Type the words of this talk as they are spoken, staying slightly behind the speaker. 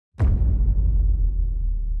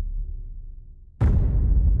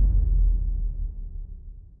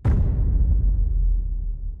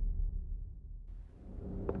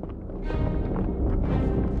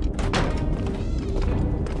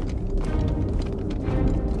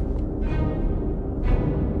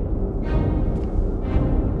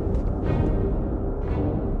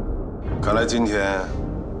看来今天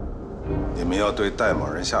你们要对戴某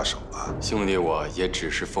人下手了。兄弟，我也只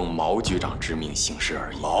是奉毛局长之命行事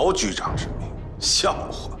而已。毛局长之命？笑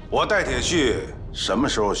话！我戴铁旭什么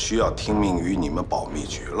时候需要听命于你们保密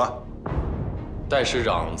局了？戴师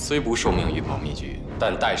长虽不受命于保密局，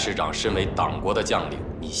但戴师长身为党国的将领，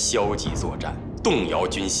你消极作战，动摇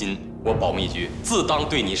军心，我保密局自当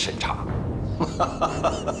对你审查。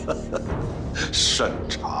审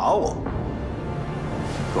查我？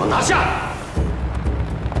给我拿下！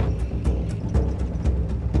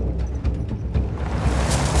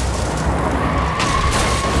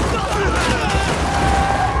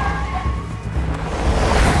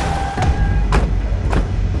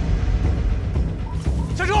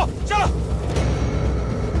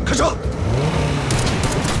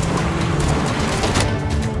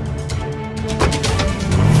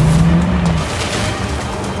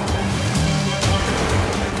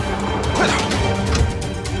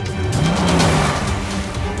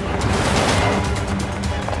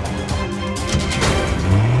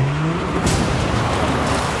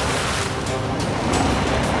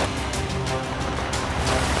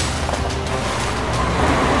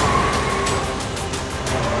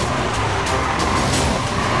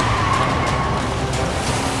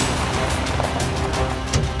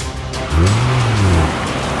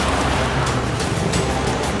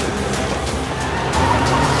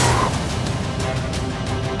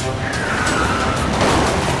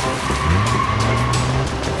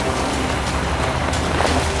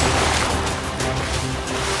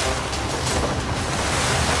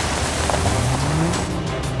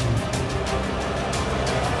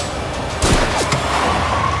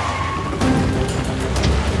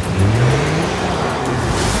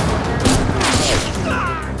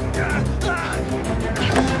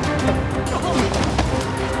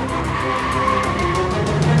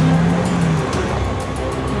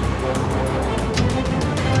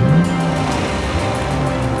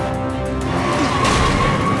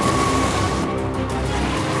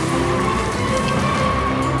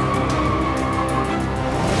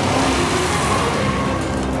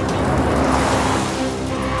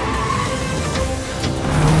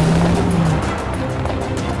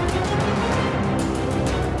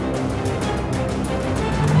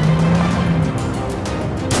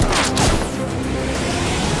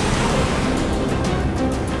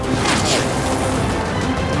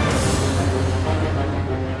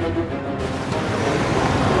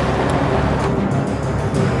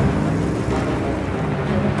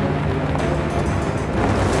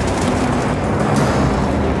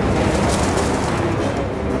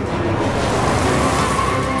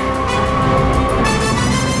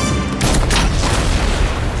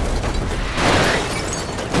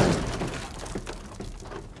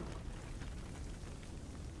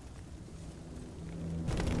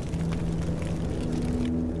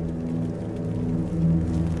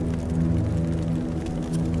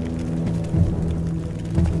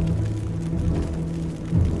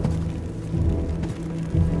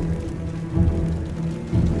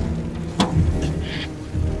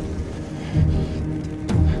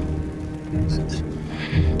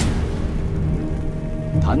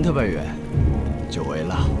 谭特派员，久违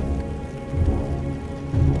了。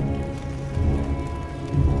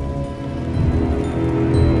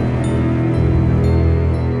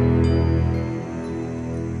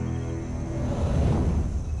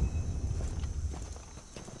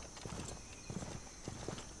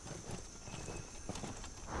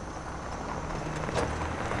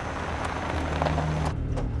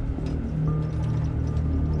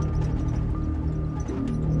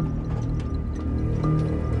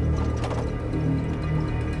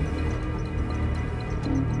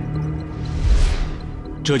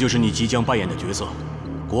这就是你即将扮演的角色，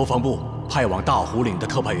国防部派往大虎岭的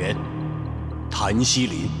特派员谭希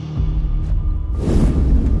林。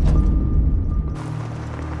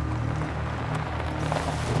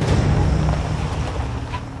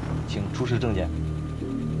请出示证件。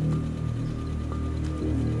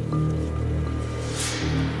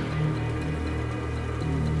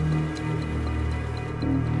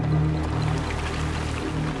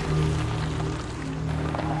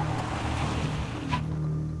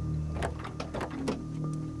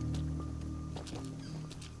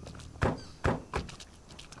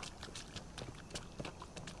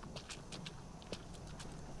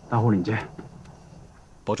大虎岭见，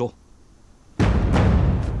保重。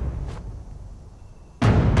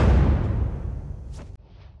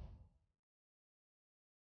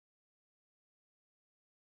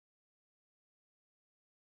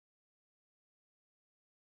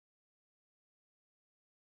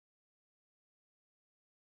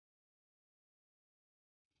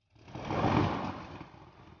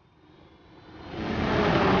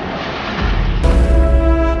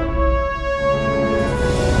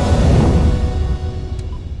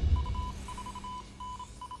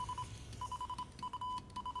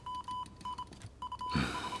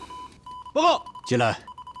进来。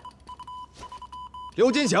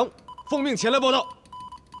刘金祥，奉命前来报道。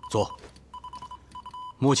坐。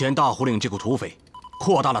目前大虎岭这股土匪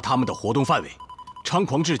扩大了他们的活动范围，猖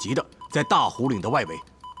狂至极的在大虎岭的外围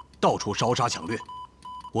到处烧杀抢掠。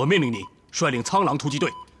我命令你率领苍狼突击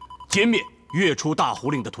队，歼灭越出大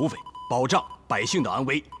虎岭的土匪，保障百姓的安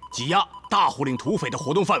危，挤压大虎岭土匪的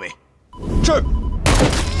活动范围。是。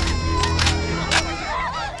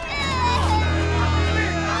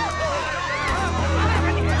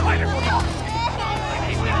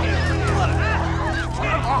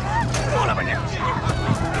过来吧你！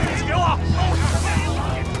给我！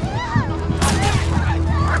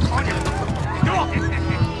跑你！给我！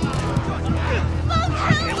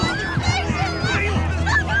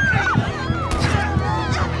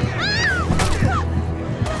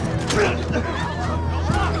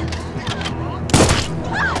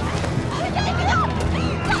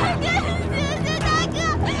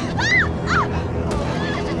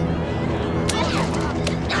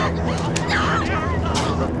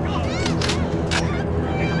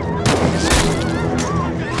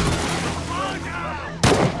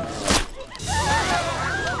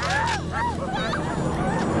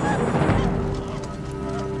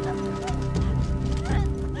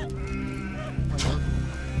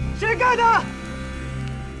谁干的？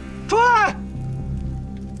出来！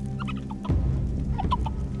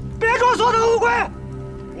别装所等无愧！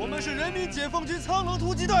我们是人民解放军苍狼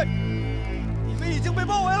突击队，你们已经被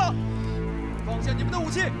包围了，放下你们的武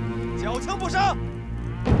器，缴枪不杀。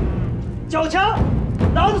缴枪？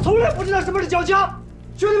老子从来不知道什么是缴枪。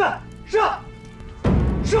兄弟们，上！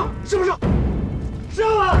上！是不是？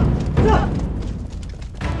上啊！上！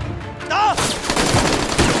打！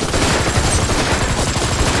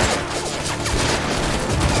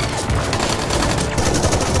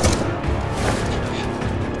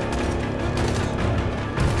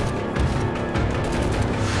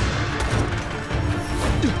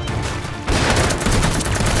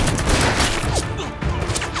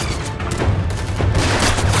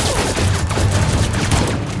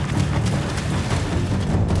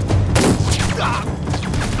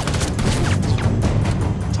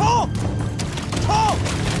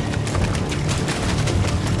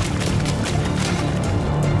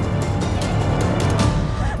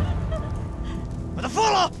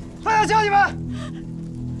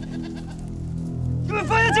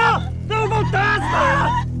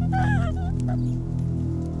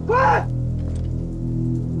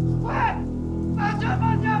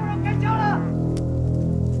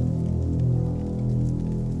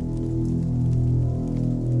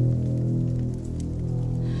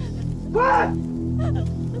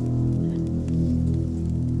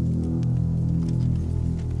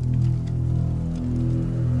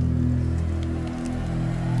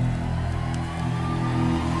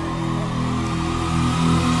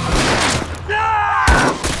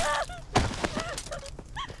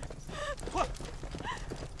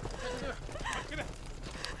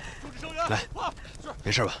来，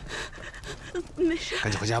没事吧？没事。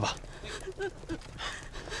赶紧回家吧。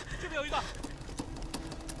这边有一个。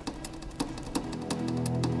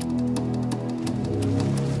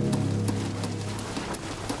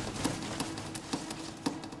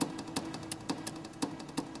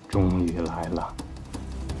终于来了。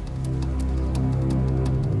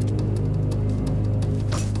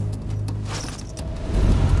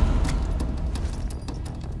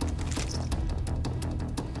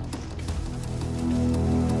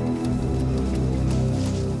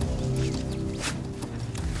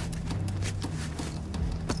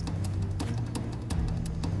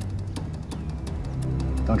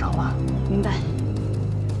登场了。明白。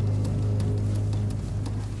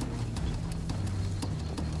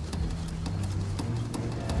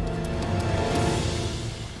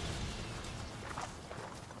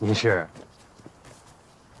您是？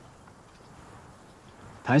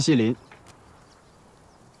谭锡林。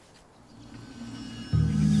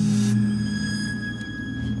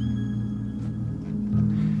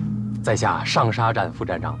在下上沙站副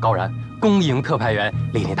站长高然，公营特派员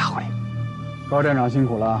莅临大会。高站长辛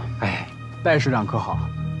苦了。哎，戴师长可好？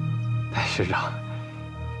戴师长，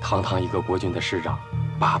堂堂一个国军的师长，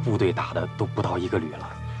把部队打的都不到1个旅了，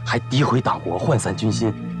还诋毁党国、涣散军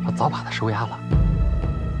心，我早把他收押了。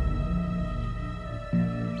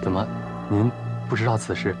怎么，您不知道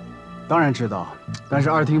此事？当然知道，但是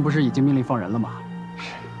二厅不是已经命令放人了吗？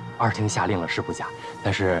是，二厅下令了是不假，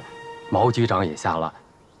但是毛局长也下了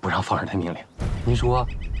不让放人的命令。您说，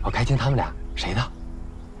我该听他们俩谁的？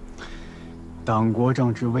党国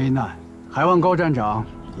正值危难，还望高站长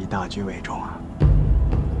以大局为重啊！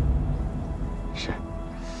是，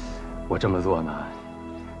我这么做呢，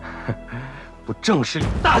不正是以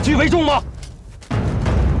大局为重吗？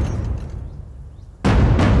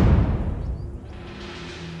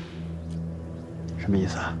什么意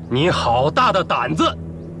思啊？你好大的胆子，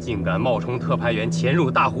竟敢冒充特派员潜入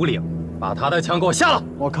大虎岭，把他的枪给我下了！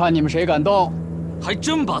我看你们谁敢动！还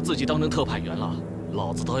真把自己当成特派员了，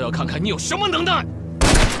老子倒要看看你有什么能耐！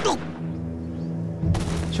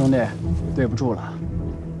兄弟，对不住了。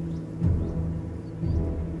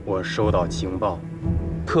我收到情报，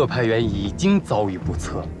特派员已经遭遇不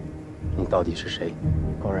测。你到底是谁？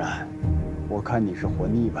高然，我看你是活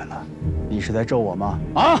腻歪了。你是在咒我吗？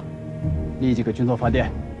啊！立即给军座发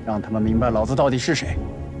电，让他们明白老子到底是谁。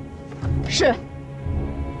是。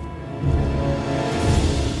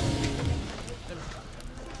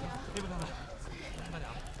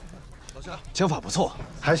枪法不错，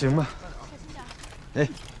还行吧。哎，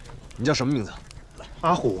你叫什么名字？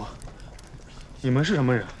阿虎。你们是什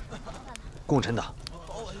么人？共产党，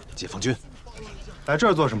解放军。来这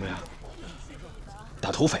儿做什么呀？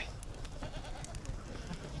打土匪。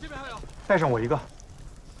带上我一个。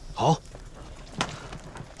好。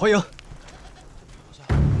欢迎。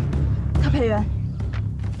特派员。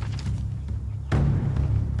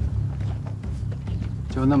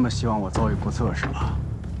就那么希望我遭遇不测是吧？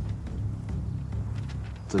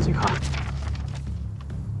自己看。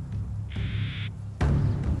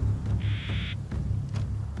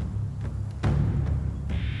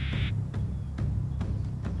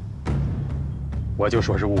我就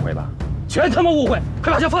说是误会吧，全他妈误会！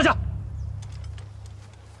快把枪放下！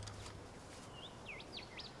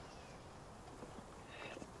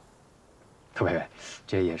特派员，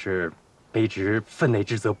这也是卑职分内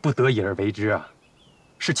之责，不得已而为之啊。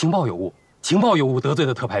是情报有误，情报有误得罪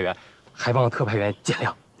了特派员，还望特派员见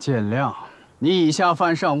谅。见谅，你以下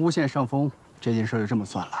犯上，诬陷上峰，这件事就这么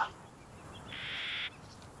算了。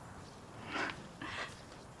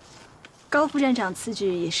高副站长此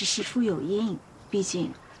举也是事出有因，毕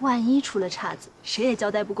竟万一出了岔子，谁也交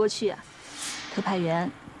代不过去啊。特派员，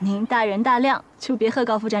您大人大量，就别和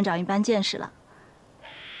高副站长一般见识了。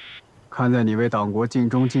看在你为党国尽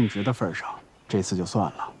忠尽职的份上，这次就算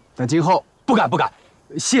了。但今后不敢，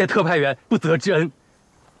谢特派员不责之恩。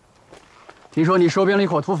听说你收编了一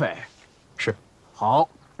伙土匪，是。好，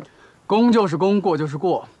功就是功，过就是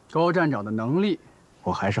过。高站长的能力，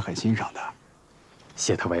我还是很欣赏的。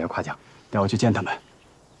谢特派员夸奖。带我去见他们。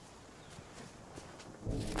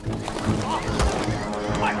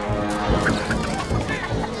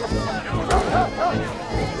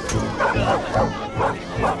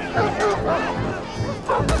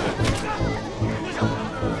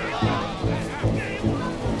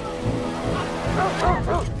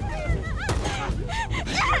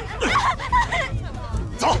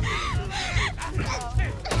走。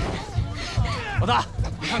老大，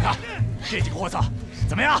你看看这几个货色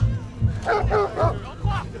怎么样？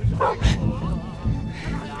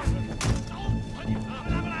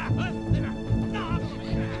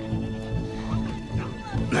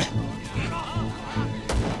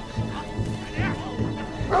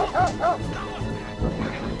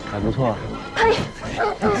还不错。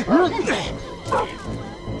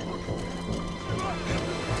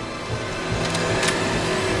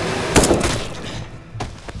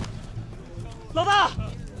老大，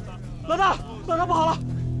不好了！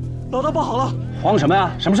老大不好了！慌什么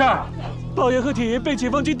呀？什么事儿？道爷和铁爷被解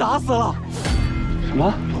放军打死了。什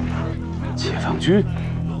么？解放军？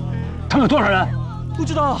他们有多少人？不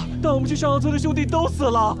知道，但我们去上河村的兄弟都死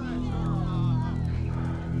了。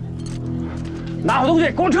拿好东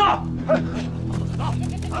西，给我撤！快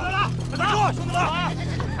住，兄弟们！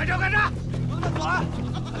开车！兄弟们走了！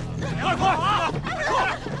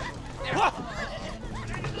快！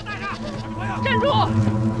站住！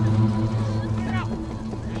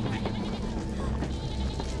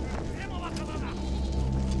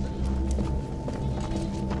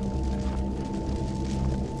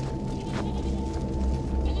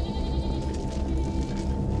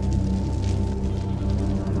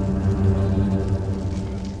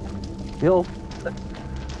哟，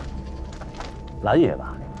蓝爷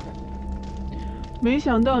吧？没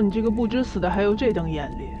想到你这个不知死的还有这等眼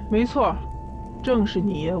力。没错，正是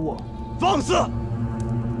你爷我。放肆！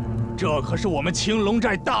这可是我们青龙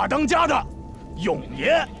寨大当家的勇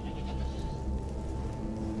爷。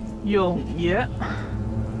勇爷，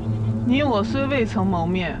你我虽未曾谋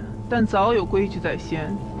面，但早有规矩在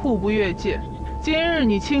先，互不越界。今日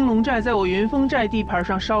你青龙寨在我云峰寨地盘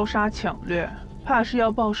上烧杀抢掠，怕是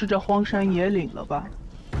要暴尸这荒山野岭了吧？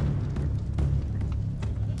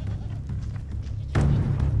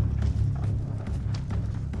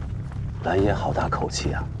蓝爷好大口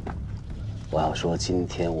气啊！我要说，今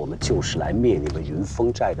天我们就是来灭你们云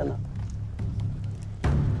峰寨的呢。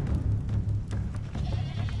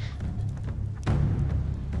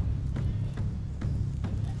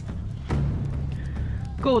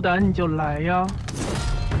够胆你就来呀！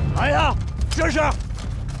来呀！试试。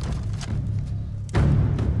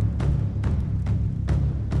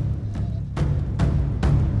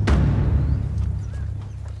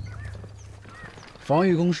防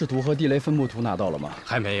御工事图和地雷分布图拿到了吗？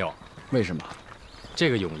还没有。为什么？这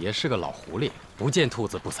个勇爷是个老狐狸，不见兔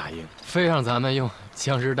子不撒鹰，非让咱们用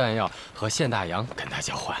枪支弹药和现大洋跟他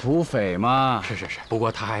交换。土匪嘛。是。不过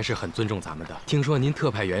他还是很尊重咱们的。听说您特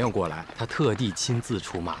派员要过来，他特地亲自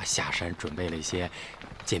出马下山，准备了一些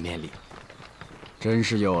见面礼。真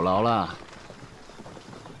是有劳了。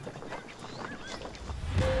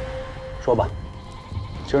说吧，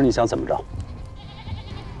今儿你想怎么着？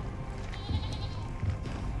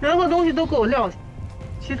人和东西都给我撂下，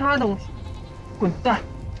其他东西滚蛋！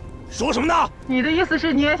说什么呢？你的意思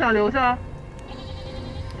是你也想留下？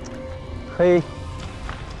嘿，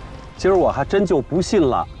今儿我还真就不信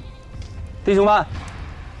了。弟兄们，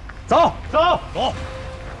走。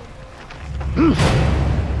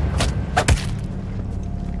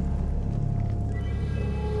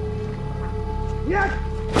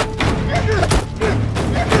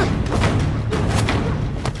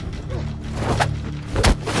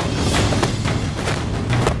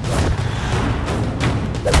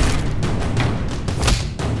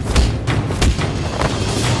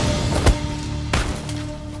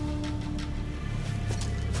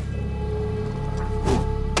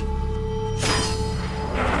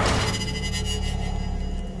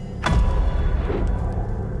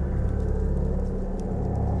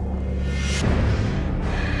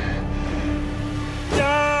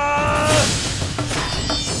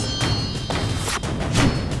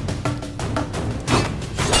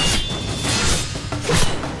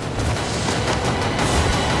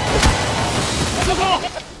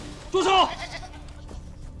住手！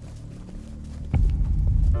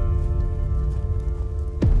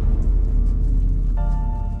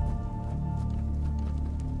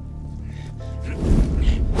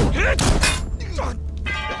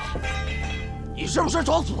你是不是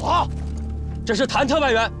找死啊？这是谭特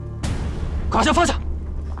派员，快将放下！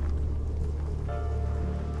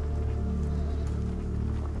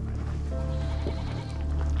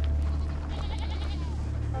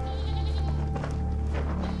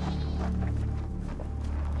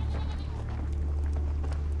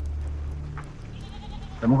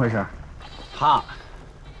怎么回事？他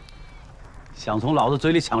想从老子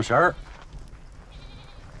嘴里抢食儿。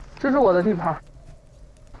这是我的地盘，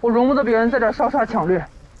我容不得别人在这儿烧杀抢掠。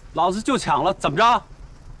老子就抢了，怎么着？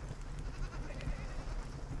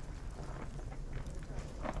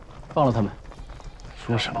放了他们。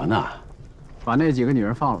说什么呢？把那几个女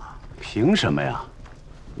人放了。凭什么呀？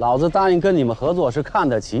老子答应跟你们合作是看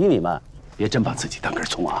得起你们，别真把自己当根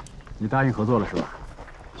葱啊！你答应合作了是吧？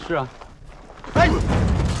是啊。哎，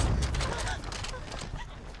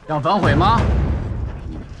让反悔吗？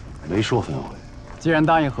没说反悔。既然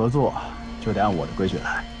答应合作，就得按我的规矩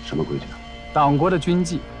来。什么规矩？党国的军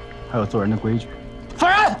纪，还有做人的规矩。放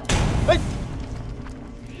人！哎，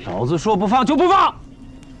老子说不放就不放。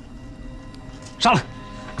上来！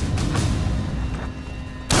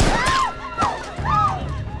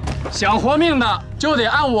想活命的就得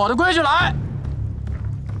按我的规矩来。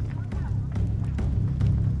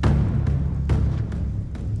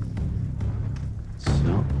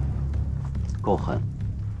行，够狠。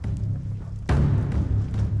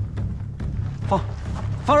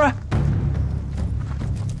放人！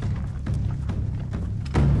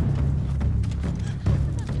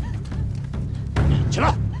起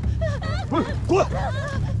来！滚！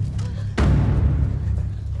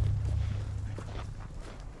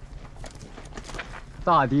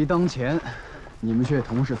大敌当前，你们却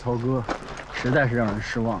同室操戈，实在是让人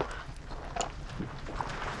失望了。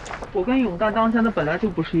我跟永大当家的本来就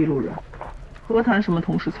不是一路人，何谈什么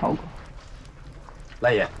同室操戈？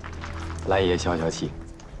蓝爷消消气。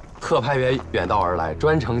特派员远道而来，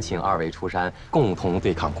专程请二位出山，共同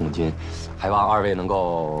对抗共军，还望二位能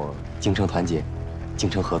够精诚团结，精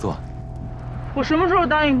诚合作。我什么时候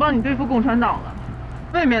答应帮你对付共产党了？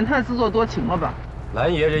未免太自作多情了吧？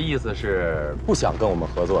蓝爷这意思是不想跟我们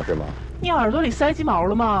合作是吗？你耳朵里塞鸡毛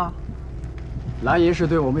了吗？蓝爷是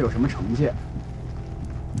对我们有什么成见？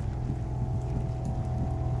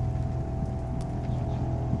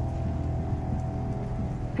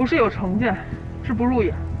不是有成见，是不入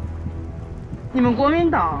眼。你们国民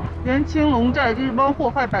党连青龙寨这帮祸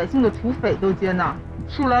害百姓的土匪都接纳，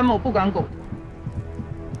树兰某不敢苟同。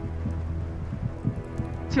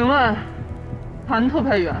请问，谭特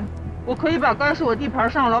派员，我可以把该是我地盘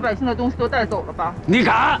上老百姓的东西都带走了吧？你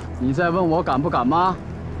敢？你再问我敢不敢吗？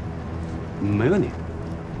没问题。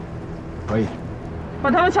可以。把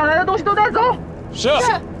他们抢来的东西都带走。是。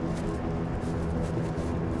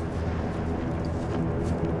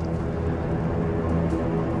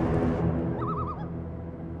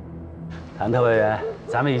谭特委员，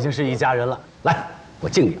咱们已经是一家人了。来，我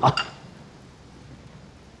敬你啊！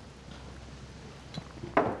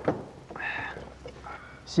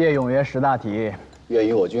谢永元识大体，愿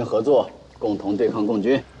与我军合作，共同对抗共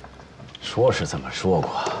军。说是这么说过，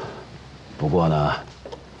不过呢，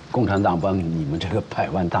共产党帮你们这个100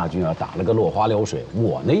万大军啊打了个落花流水，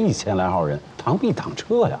我那1000来号人螳臂挡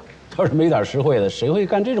车呀。要是没点实惠的，谁会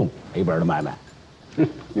干这种赔本的买卖？哼，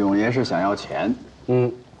永元是想要钱。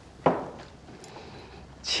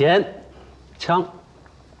钱、枪、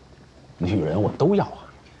女人我都要啊。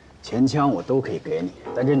钱枪我都可以给你，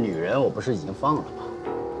但这女人我不是已经放了吗？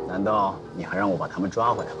难道你还让我把他们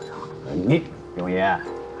抓回来不成？你永言，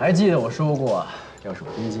还记得我说过要守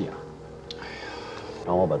边际啊？哎呀，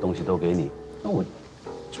让我把东西都给你，那我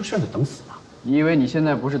就剩下等死了。你以为你现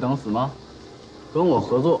在不是等死吗？跟我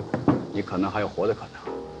合作，你可能还有活的可能。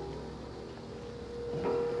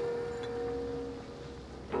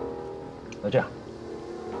那这样，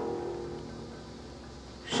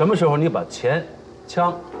什么时候你把钱、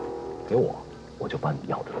枪给我，我就把你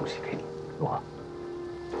要的东西给你，如何？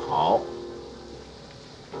好，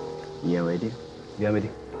一言为定，一言为定。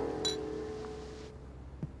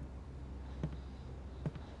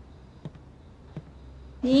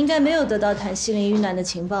你应该没有得到谭西林遇难的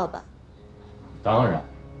情报吧？当然，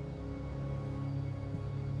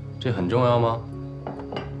这很重要吗？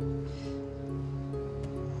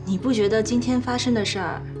你不觉得今天发生的事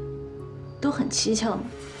儿都很蹊跷吗？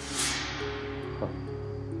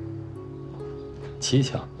蹊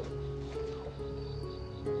跷。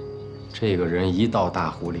这个人一到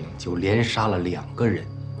大虎岭就连杀了2个人，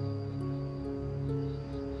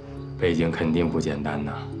背景肯定不简单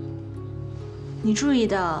呐。你注意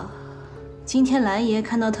到今天蓝爷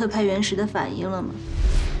看到特派员时的反应了吗？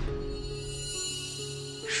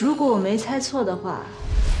如果我没猜错的话，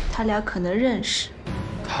他俩可能认识。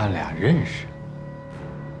他俩认识？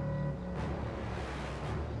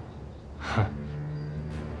哼！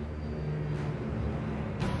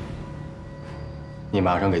你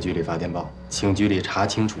马上给局里发电报，请局里查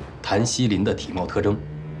清楚谭西林的体貌特征。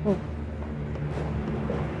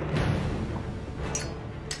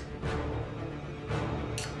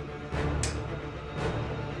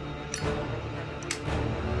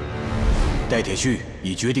戴铁旭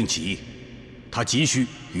已决定起义，他急需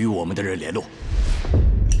与我们的人联络。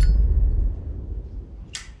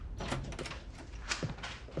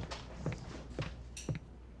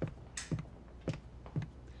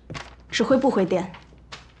指挥部回电，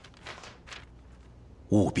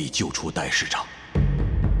务必救出戴师长。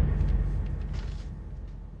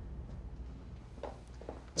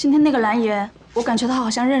今天那个蓝爷，我感觉他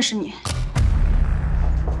好像认识你。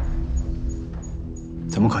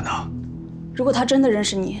怎么可能？如果他真的认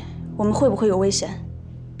识你，我们会不会有危险？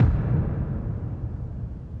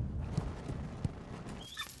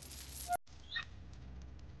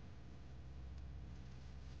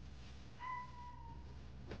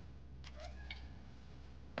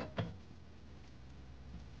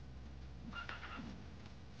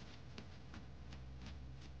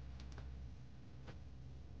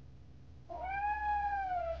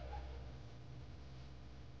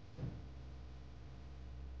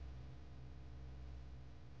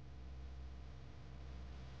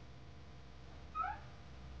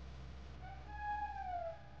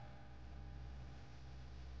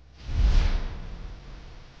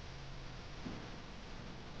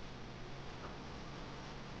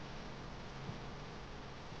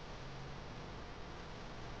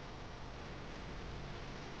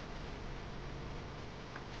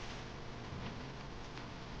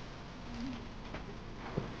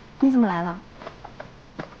你怎么来了？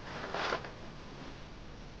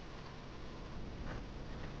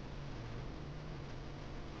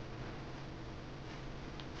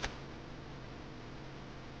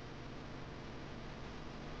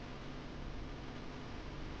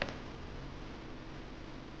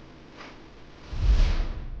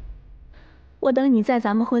我等你在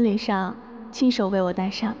咱们婚礼上亲手为我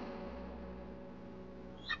戴上。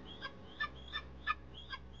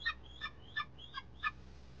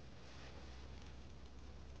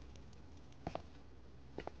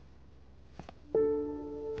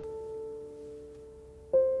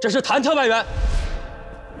这是谭特派员，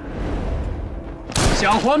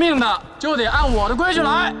想活命的就得按我的规矩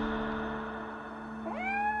来。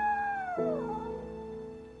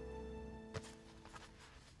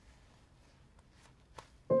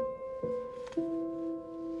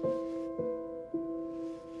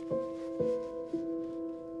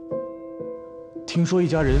听说一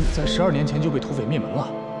家人在12年前就被土匪灭门了。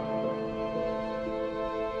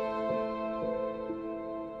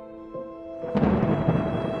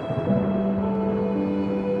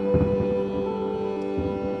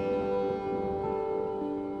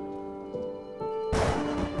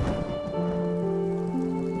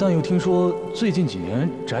但又听说最近几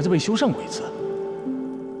年宅子被修缮过一次。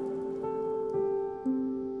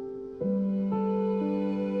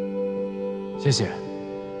谢谢。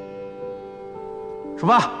出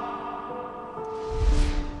发。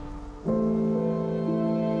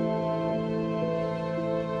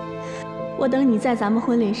我等你在咱们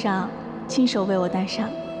婚礼上亲手为我戴上。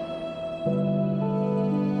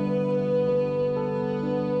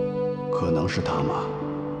可能是他吗？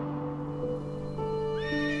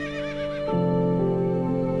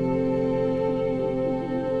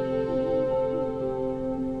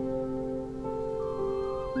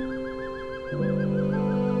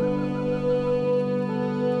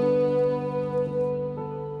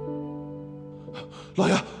老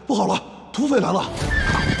爷，不好了，土匪来了！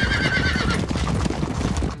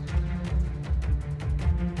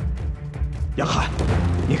杨汉，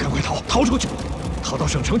你赶快逃出去，逃到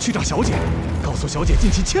省城去找小姐，告诉小姐近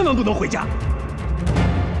期千万不能回家。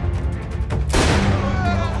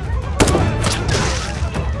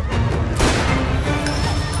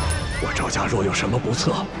我赵家若有什么不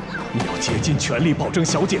测，你要竭尽全力保证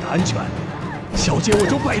小姐的安全。小姐，我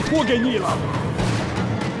就拜托给你了，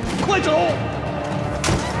快走！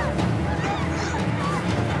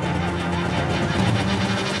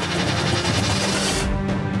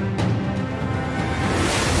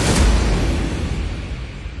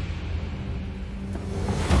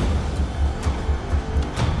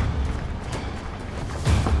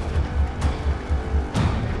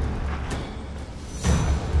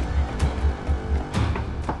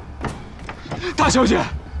大小姐，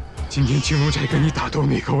今天青龙寨跟你打斗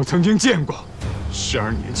那个我曾经见过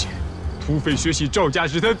，12年前，土匪学习赵家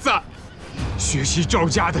时他在，学习赵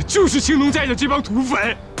家的就是青龙寨的这帮土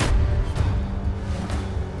匪。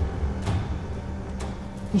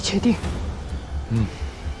你确定？嗯。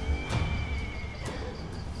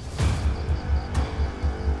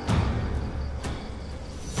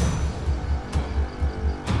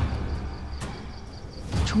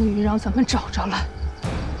终于让咱们找着了。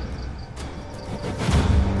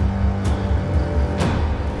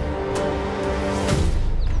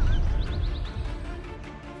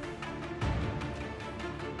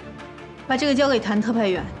把这个交给谭特派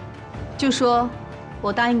员，就说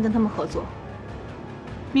我答应跟他们合作。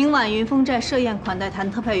明晚云峰寨设宴款待谭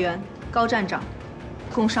特派员、高站长，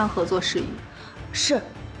工商合作事宜。是。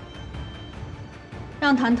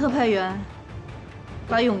让谭特派员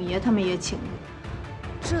把永爷他们也请来。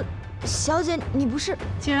这，小姐你不是……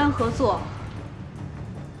既然合作，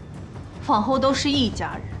往后都是一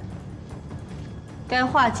家人。该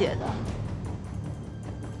化解的，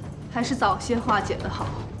还是早些化解的好。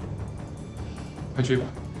快去吧。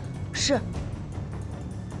是。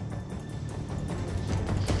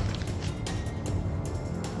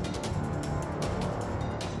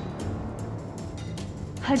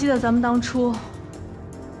还记得咱们当初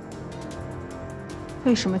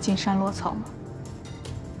为什么进山落草吗？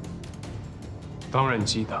当然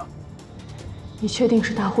记得。你确定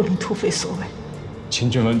是大护岭土匪所为？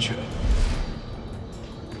秦真安全。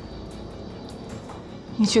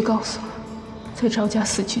你去告诉在赵家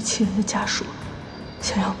死去亲人的家属。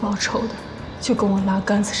想要报仇的，就跟我拉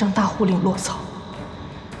杆子上大护岭落草。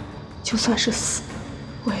就算是死，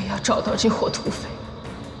我也要找到这伙土匪，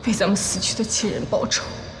为咱们死去的亲人报仇。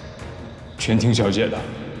全听小姐的。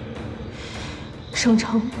省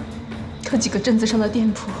城可几个镇子上的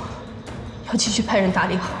店铺，要继续派人打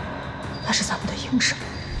理好，那是咱们的营生。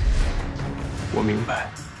我明白，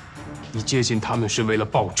你接近他们是为了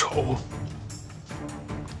报仇。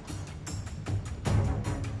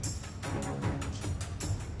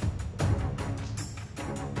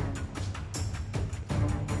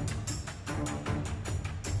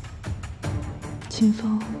秦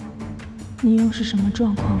枫，你又是什么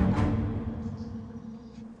状况呢？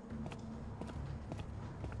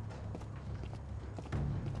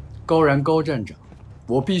高然高站长，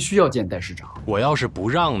我必须要见戴师长。我要是不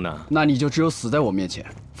让呢？那你就只有死在我面前。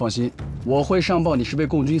放心，我会上报你是被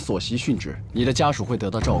共军所袭殉职，你的家属会得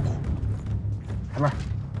到照顾。开门。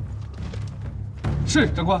是，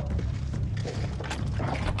长官。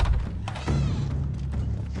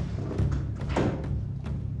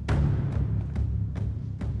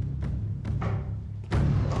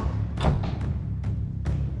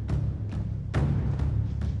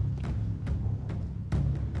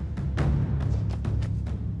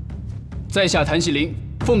在下谭喜林，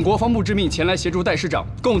奉国防部之命前来协助戴师长，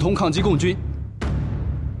共同抗击共军。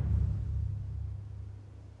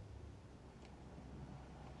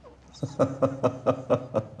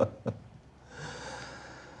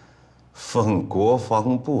奉国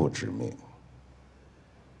防部之命。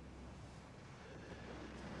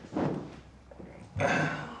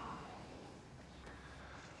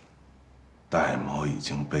戴某已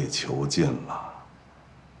经被囚禁了，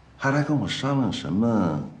还来跟我商量什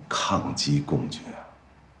么抗击共军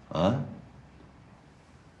啊？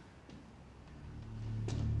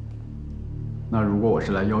那如果我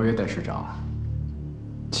是来邀约戴师长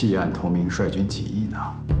弃暗投明，率军起义呢？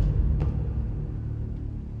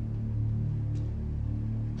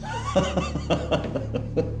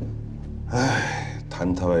哎，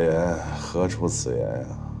谭特派员何出此言呀？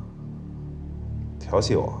调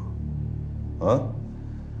戏我？啊？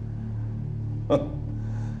哼！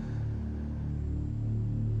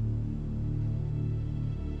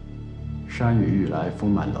山雨欲来风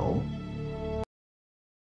满楼。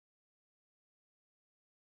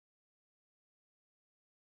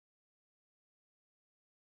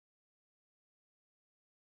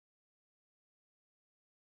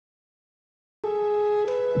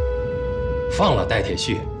放了戴铁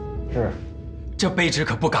旭，是，这卑职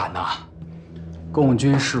可不敢呐。共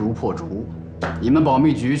军势如破竹，你们保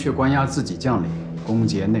密局却关押自己将领，攻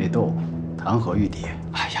讦内斗，谈何御敌？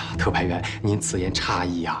哎呀，特派员，您此言差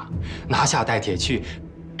矣呀！拿下戴铁旭，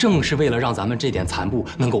正是为了让咱们这点残部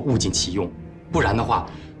能够物尽其用，不然的话，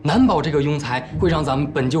难保这个庸才会让咱们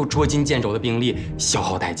本就捉襟见肘的兵力消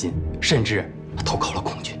耗殆尽，甚至投靠了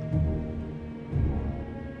共军。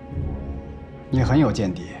你很有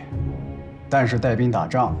见地。但是带兵打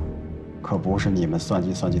仗，可不是你们算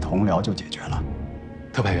计算计同僚就解决了。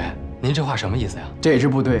特派员，您这话什么意思呀？这支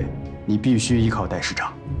部队，你必须依靠戴师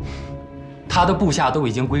长。他的部下都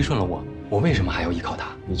已经归顺了我，我为什么还要依靠他？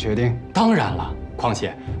你确定？当然了，况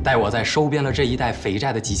且待我在收编了这一带匪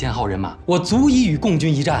寨的几千号人马，我足以与共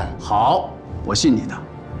军一战。好，我信你的。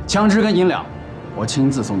枪支跟银两，我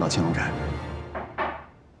亲自送到青龙寨。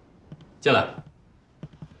进来。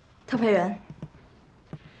特派员。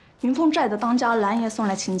云峰寨的当家蓝爷送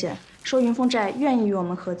来请柬，说云峰寨愿意与我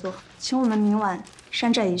们合作，请我们明晚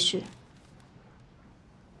山寨一叙。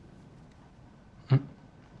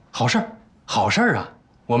好事儿，好事儿啊！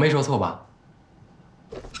我没说错吧？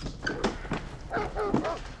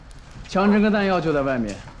枪支跟弹药就在外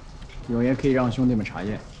面，永爷可以让兄弟们查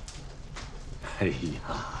验。哎呀，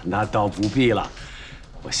那倒不必了，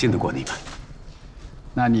我信得过你们。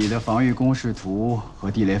那你的防御工事图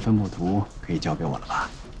和地雷分布图可以交给我了吧？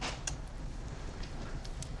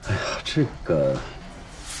哎呀，这个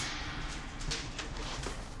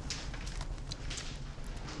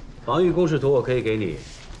防御工事图我可以给你，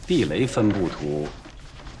地雷分布图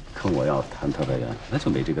跟我要谈特派员，那就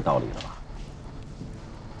没这个道理了吧？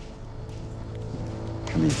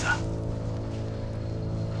什么意思啊？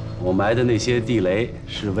我埋的那些地雷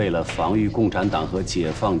是为了防御共产党和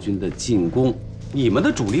解放军的进攻，你们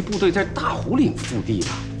的主力部队在大虎岭腹地呢。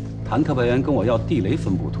谭特派员跟我要地雷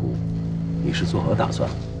分布图，你是作何打算？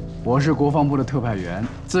我是国防部的特派员，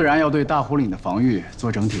自然要对大虎岭的防御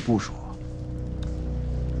做整体部署。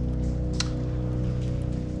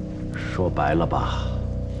说白了吧，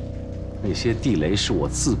那些地雷是我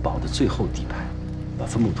自保的最后底牌，把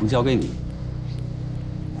分布图交给你，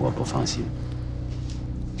我不放心。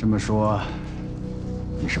这么说，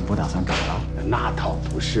你是不打算改了？那倒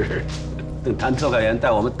不是，等谭特派员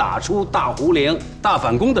带我们打出大虎岭大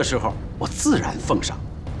反攻的时候，我自然奉上。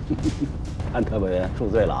谭特派员恕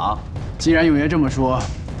罪了啊！既然永爷这么说，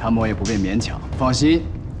谭某也不便勉强。放心，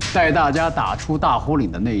带大家打出大虎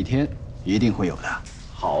岭的那一天，一定会有的。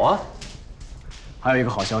好啊！还有一个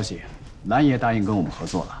好消息，蓝爷答应跟我们合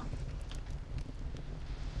作了。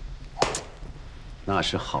那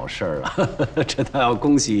是好事儿啊！这倒要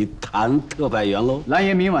恭喜谭特派员喽。蓝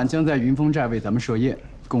爷明晚将在云峰寨为咱们设宴，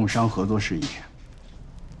共商合作事宜。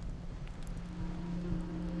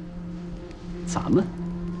咱们？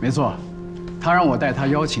没错，他让我带他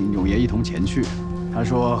邀请永爷一同前去。他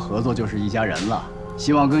说合作就是一家人了，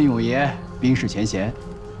希望跟永爷冰释前嫌。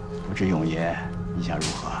不知永爷意下如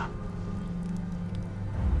何？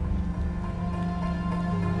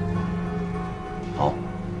好，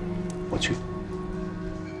我去。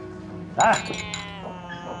来。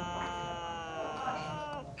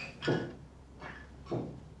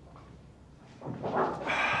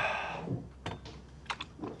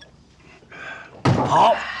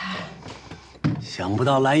好，想不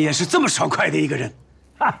到蓝爷是这么爽快的一个人。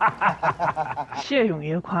谢永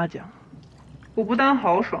爷夸奖，我不但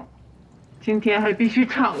豪爽，今天还必须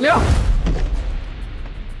敞亮。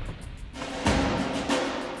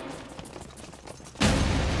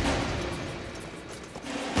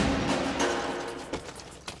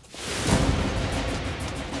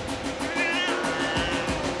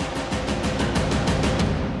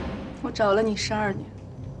找了你12年，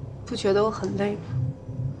不觉得我很累吗？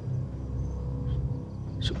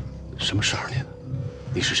什么12年？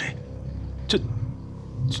你是谁？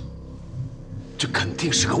这肯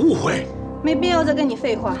定是个误会。没必要再跟你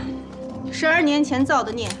废话。12年前造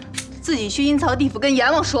的孽，自己去阴曹地府跟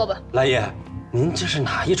阎王说吧。兰爷，您这是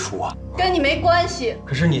哪一出啊？跟你没关系。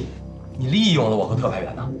可是你利用了我和特派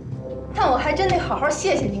员呢。但我还真得好好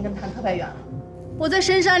谢谢您跟谭特派员了。我在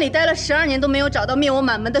深山里待了12年都没有找到灭我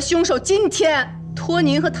满门的凶手，今天托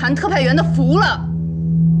您和谭特派员的福了。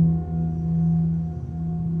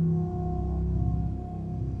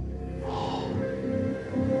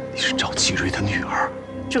你是赵启瑞的女儿？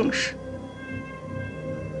正是。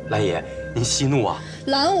兰爷，您息怒啊！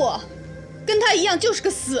拦我，跟他一样就是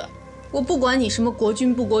个死。我不管你什么国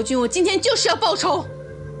君不国君，我今天就是要报仇。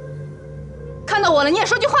看到我了，你也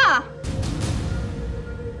说句话啊！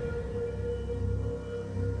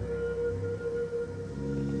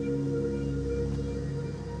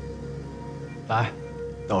来，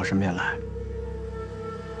到我身边来。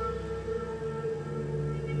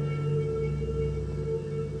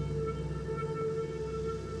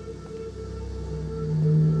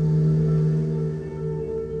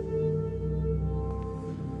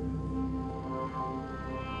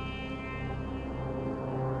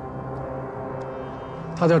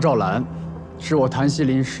她叫赵岚，是我谭西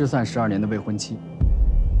林失散12年的未婚妻。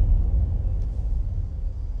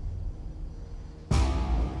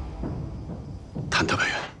谭特派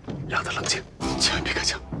员，让他冷静，千万别开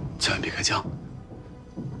枪，千万别开枪。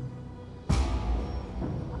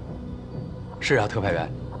是啊，特派员，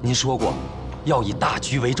您说过，要以大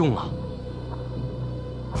局为重啊。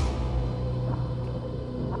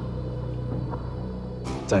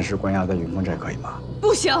暂时关押在云峰寨可以吗？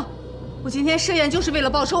不行。我今天设宴就是为了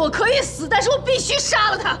报仇，我可以死，但是我必须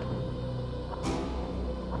杀了他。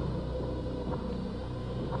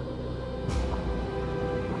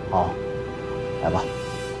好，来吧。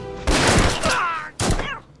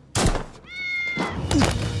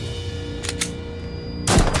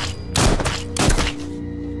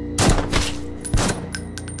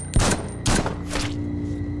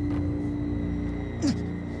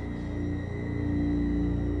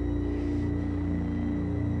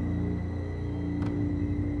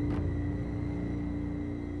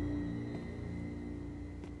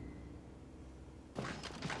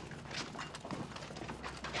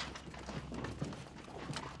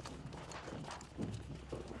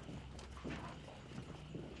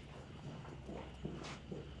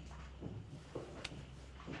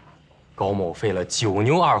高某费了9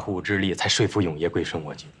牛2虎之力才说服永爷归顺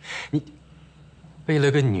我军，你为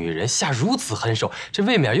了个女人下如此狠手，这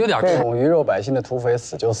未免有点……这种鱼肉百姓的土匪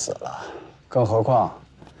死就死了，更何况，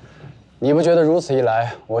你不觉得如此一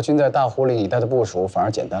来，我军在大胡岭一带的部署反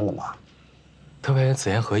而简单了吗？特派员此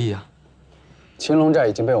言何意啊？青龙寨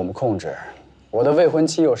已经被我们控制，我的未婚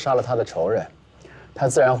妻又杀了他的仇人，他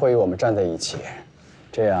自然会与我们站在一起，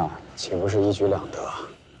这样岂不是一举两得？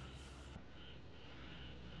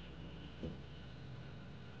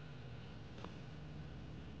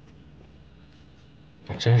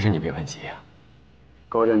这真是你未婚妻呀！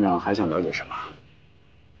高站长还想了解什么？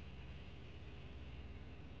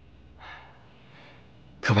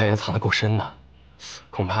特派员藏得够深呐，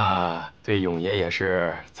恐怕对永爷也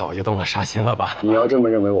是早就动了杀心了吧？你要这么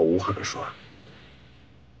认为，我无话可说。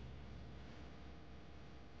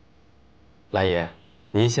兰爷，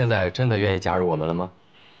您现在真的愿意加入我们了吗？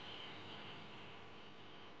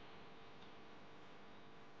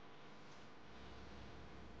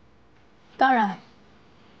当然，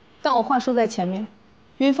但我话说在前面，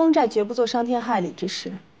云峰寨绝不做伤天害理之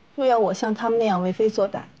事，又要我像他们那样为非作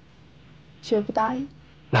歹，绝不答应。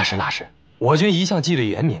那是，我军一向纪律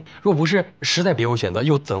严明，若不是实在别无选择，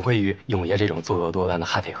又怎会与永爷这种作恶多端的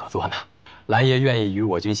悍匪合作呢？兰爷愿意与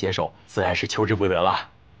我军携手，自然是求之不得了。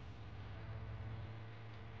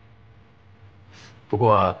不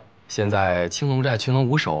过现在青龙寨群龙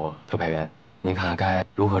无首，特派员，您看该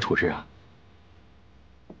如何处置啊？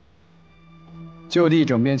就地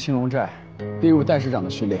整编青龙寨，并入戴师长的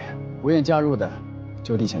序列，不愿加入的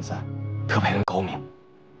就地遣散。特派员高明，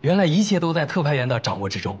原来一切都在特派员的掌握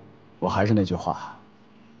之中。我还是那句话，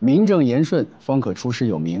名正言顺方可出师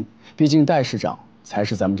有名。毕竟戴师长才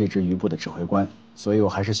是咱们这支余部的指挥官，所以我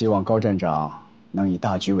还是希望高站长能以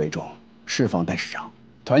大局为重，释放戴师长，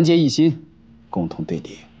团结一心，共同对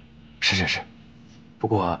敌。是，不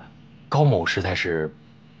过高某实在是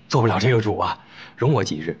做不了这个主啊，容我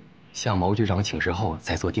几日，向毛局长请示后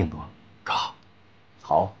再做定夺，可好？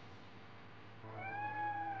好。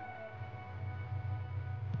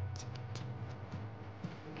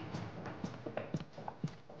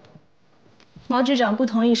毛局长不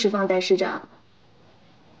同意释放戴师长。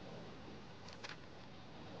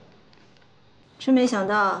真没想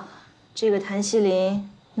到，这个谭西林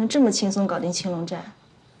能这么轻松搞定青龙寨。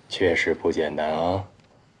确实不简单啊！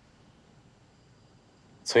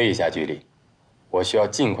催一下局里，我需要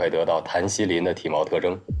尽快得到谭西林的体貌特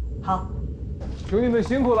征。好，兄弟们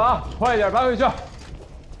辛苦了啊，快点搬回去。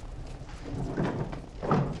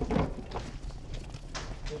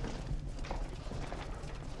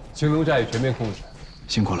青龙寨全面控制，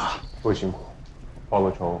辛苦了。不辛苦，报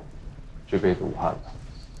了仇，这辈子无憾了。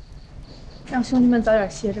让兄弟们早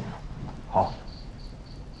点歇着吧。好，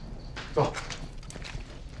走。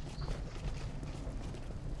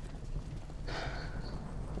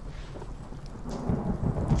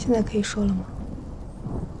现在可以说了吗？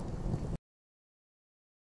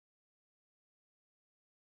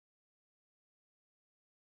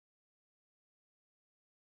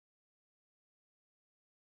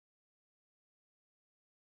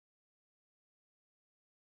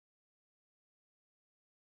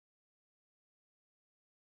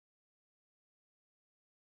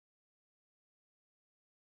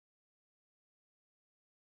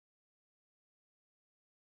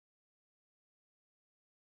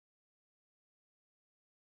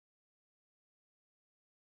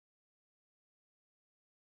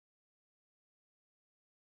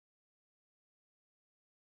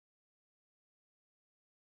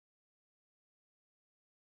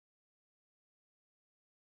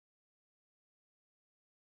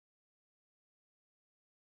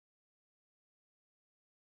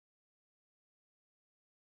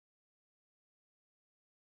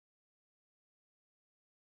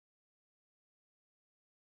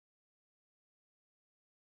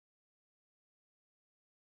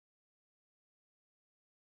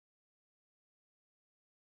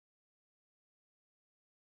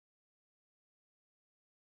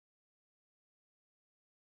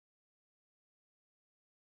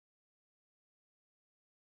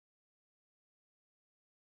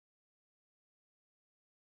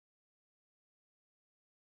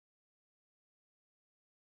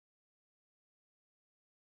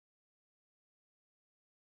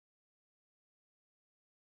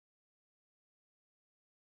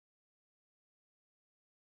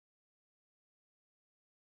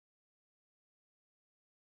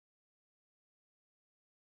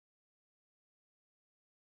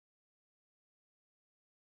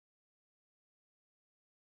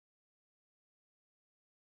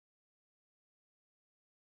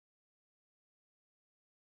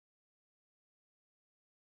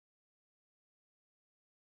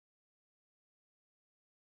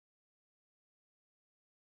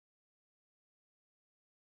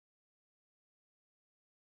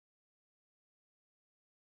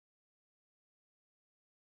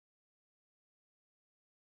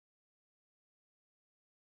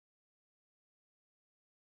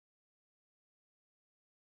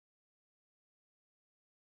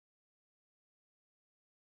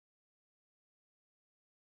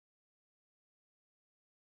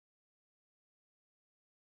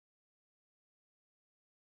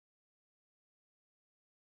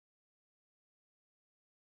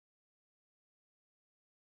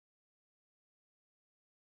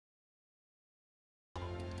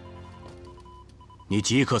你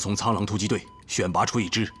即刻从苍狼突击队选拔出一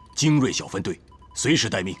支精锐小分队，随时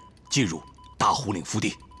待命进入大虎岭腹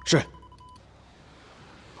地。是。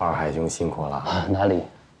二海兄辛苦了。哪里？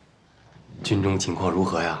军中情况如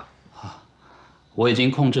何呀？我已经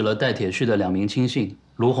控制了戴铁旭的2名亲信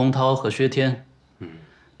卢洪涛和薛天，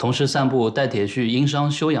同时散布戴铁旭因伤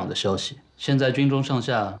休养的消息。现在军中上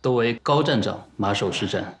下都为高站长马首是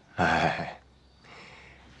瞻。哎，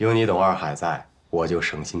有你董二海在，我就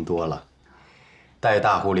省心多了。待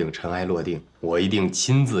大虎岭尘埃落定，我一定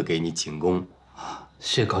亲自给你请功。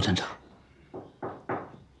谢高站长。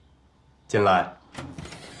进来。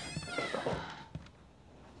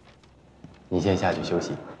你先下去休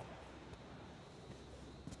息。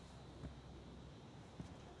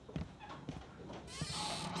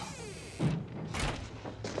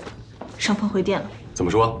上峰回电了。怎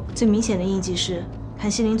么说？最明显的印记是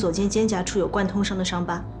谭西林左肩肩胛处有贯通伤的伤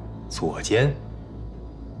疤。左肩？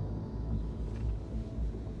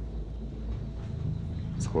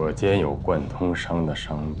左肩有贯通伤的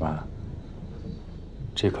伤疤，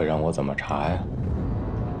这可让我怎么查呀？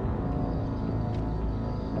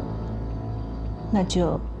那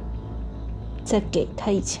就再给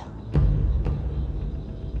他一枪。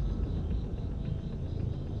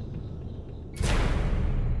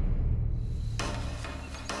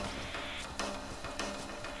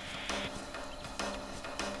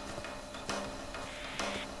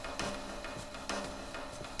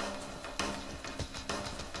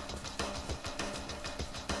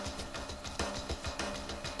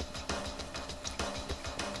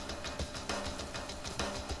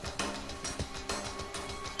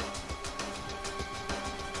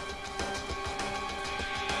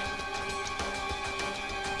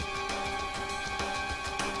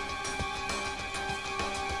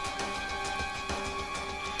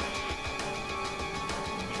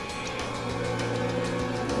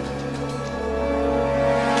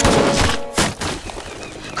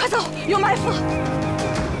有埋伏！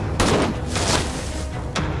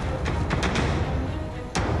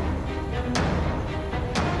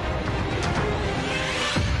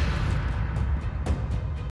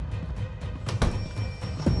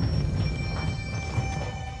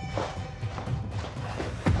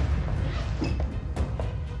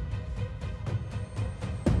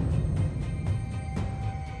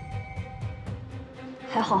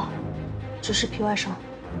还好，只是皮外伤。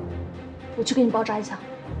我去给你包扎一下。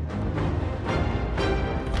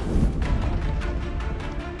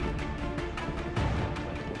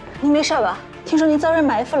您没事吧？听说您遭人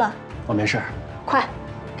埋伏了。我没事。快，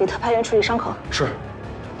给特派员处理伤口。是。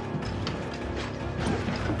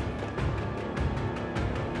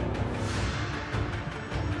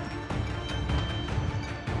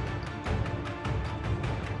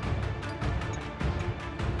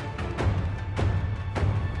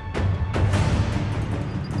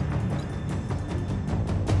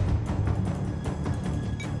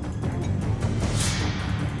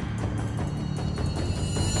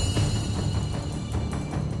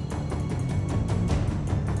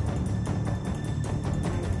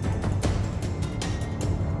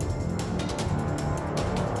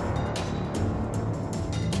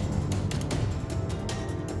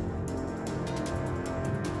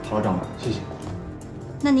好了，长官，谢谢。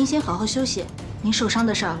那您先好好休息。您受伤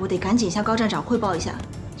的事儿，我得赶紧向高站长汇报一下。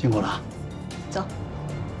辛苦了。走。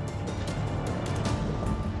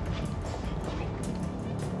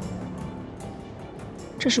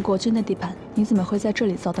这是国军的地盘，你怎么会在这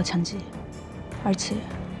里遭到枪击？而且，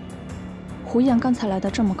胡燕刚才来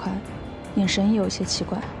得这么快，眼神也有些奇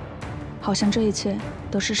怪，好像这一切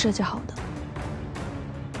都是设计好的。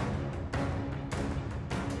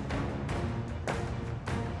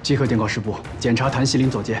 集合电告师部，检查谭锡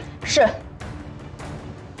林左肩。是。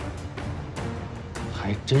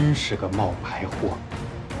还真是个冒牌货。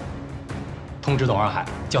通知董二海，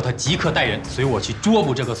叫他即刻带人随我去捉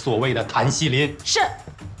捕这个所谓的谭锡林。是。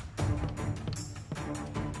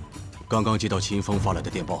刚刚接到秦枫发来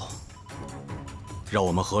的电报，让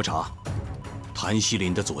我们核查谭锡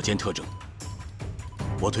林的左肩特征。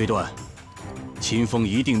我推断，秦枫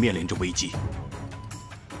一定面临着危机。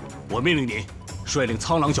我命令你。 率领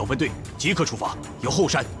苍狼小分队即刻出发，由后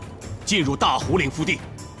山进入大虎岭腹地，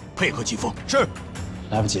配合秦枫。是，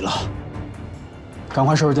来不及了，赶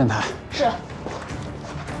快收拾电台。是。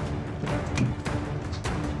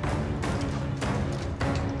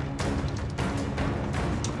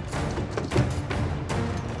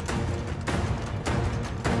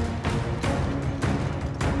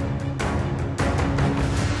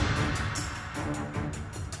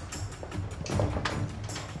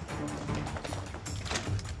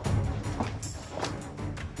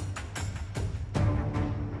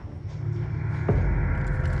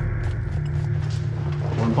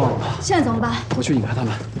现在怎么办？我去引开他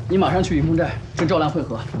们，你马上去云峰寨跟赵兰会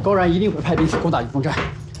合，高然一定会派兵去攻打云峰寨。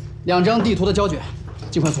2张地图的胶卷，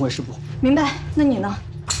尽快送回师部。明白。那你呢？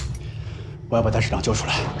我要把戴师长救出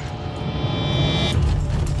来。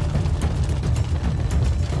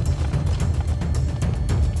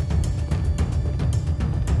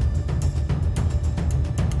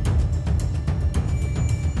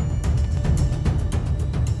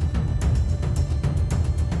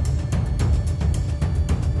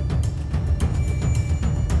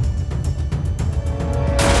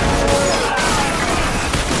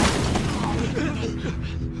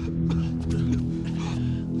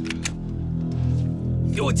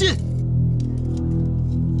给我进！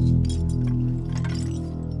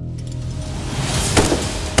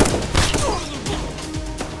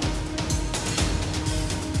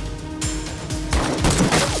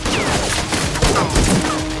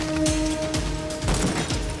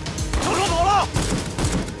小丑跑了！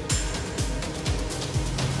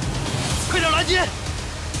快点拦截！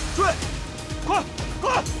追！快！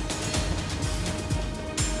快！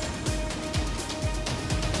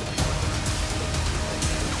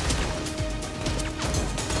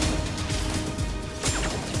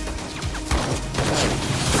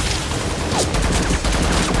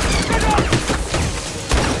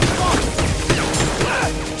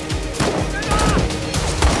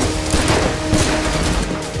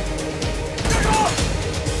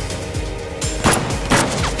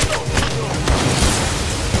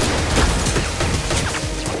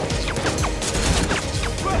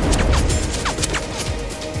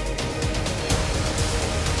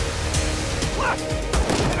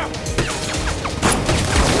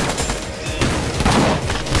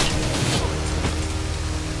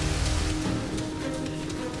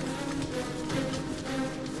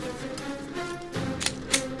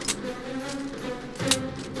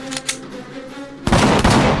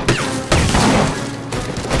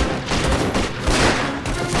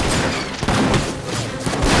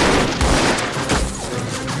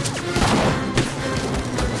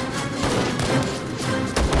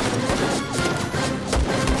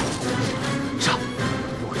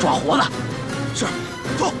是，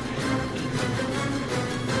走。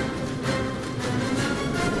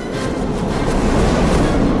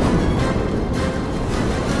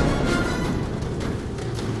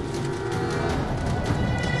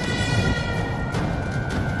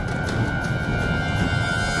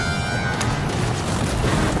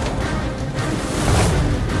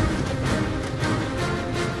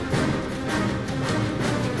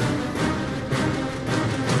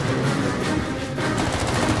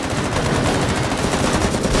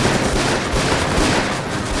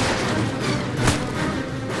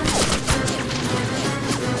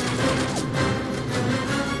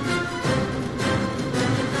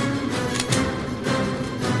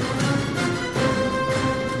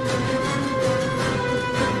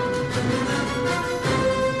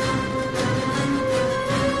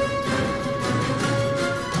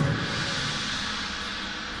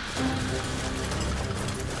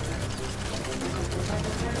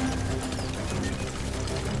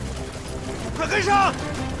快跟上！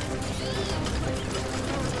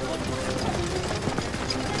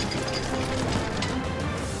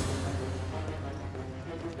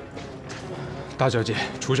大小姐，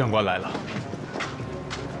楚长官来了。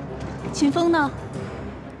秦枫呢？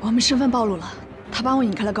我们身份暴露了，他帮我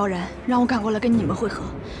引开了高然，让我赶过来跟你们会合。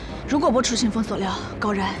如果不出秦枫所料，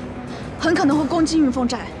高然很可能会攻击云峰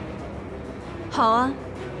寨。好啊，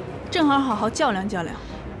正好好好较量较量。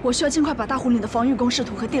我需要尽快把大虎岭的防御工事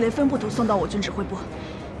图和地雷分布图送到我军指挥部，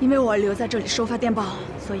因为我要留在这里收发电报，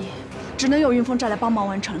所以只能由云峰寨来帮忙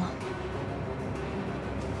完成了。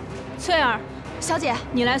翠儿，小姐，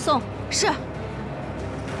你来送。是。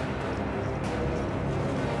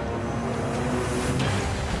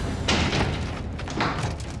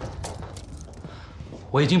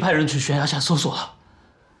我已经派人去悬崖下搜索了。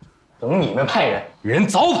等你们派人，人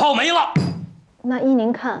早跑没了。那依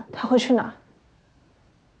您看，他会去哪儿？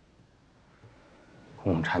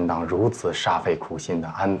共产党如此煞费苦心地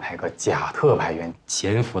安排个假特派员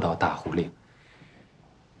潜伏到大虎岭，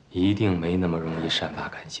一定没那么容易善罢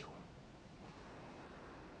甘休。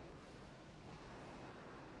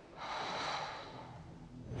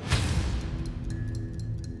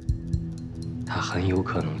他很有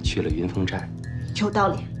可能去了云峰寨。有道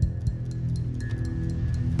理。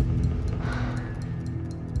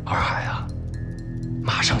二海啊，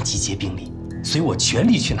马上集结兵力，随我全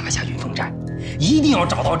力去拿下云峰寨，一定要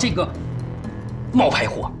找到这个冒牌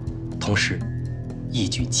货，同时一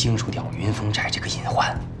举清除掉云峰寨这个隐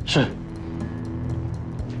患。是。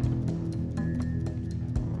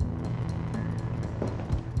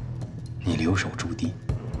你留守驻地，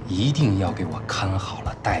一定要给我看好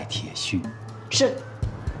了戴铁旭。是。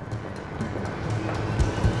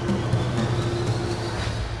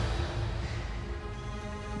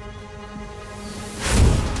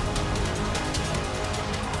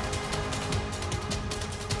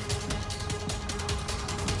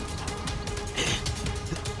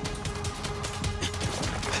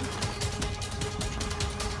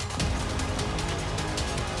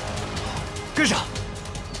跟上，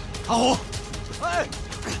阿虎！哎，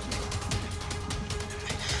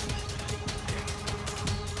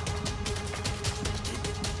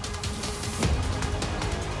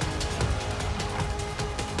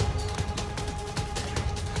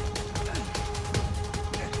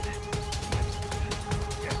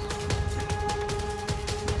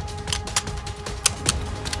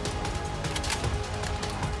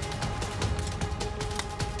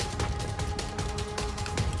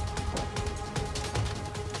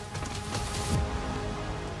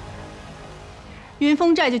云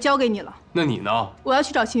峰寨就交给你了。那你呢？我要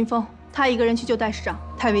去找秦枫，他一个人去救戴师长，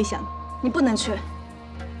太危险了。你不能去。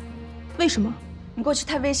为什么？你过去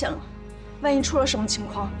太危险了，万一出了什么情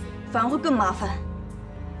况，反而会更麻烦。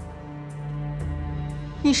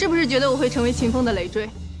你是不是觉得我会成为秦枫的累赘？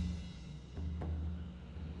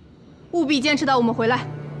务必坚持到我们回来。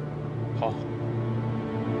好。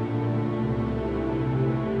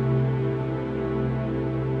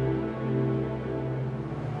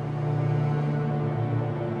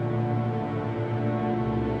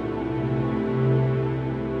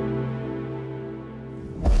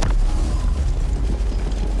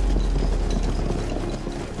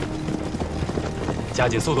加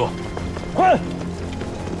紧速度，快！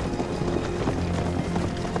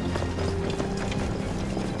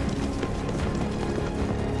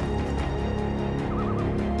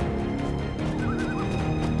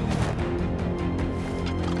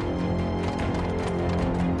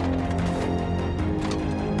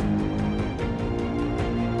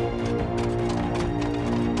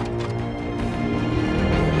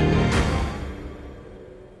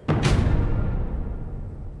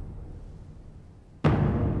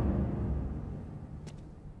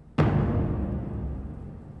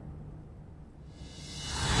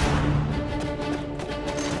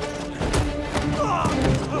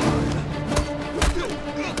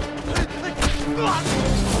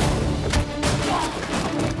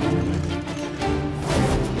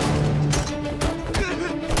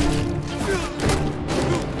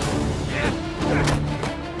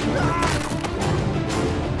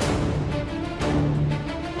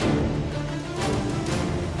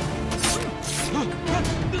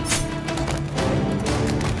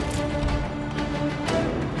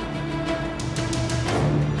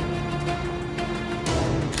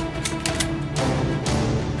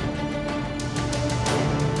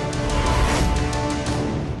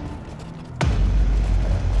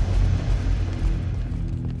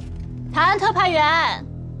特派员，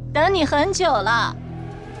等你很久了。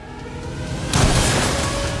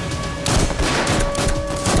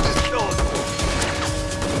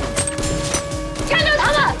干掉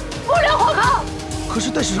他们，不留活口！可是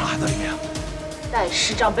戴师长还在里面。戴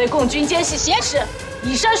师长被共军奸细挟持，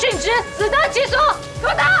以身殉职，死得其所。给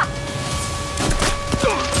我打！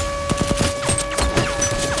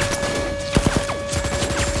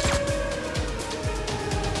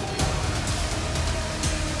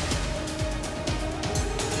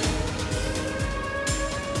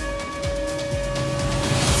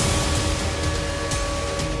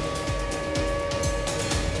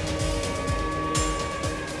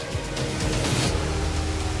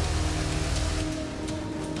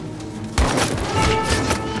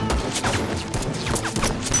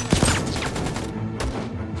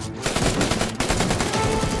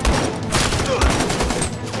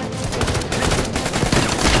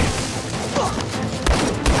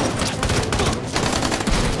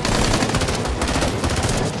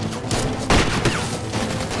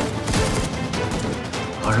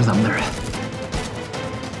 好是咱们的人。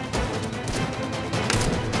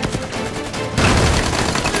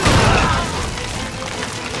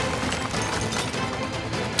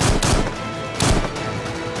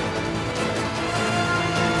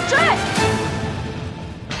追！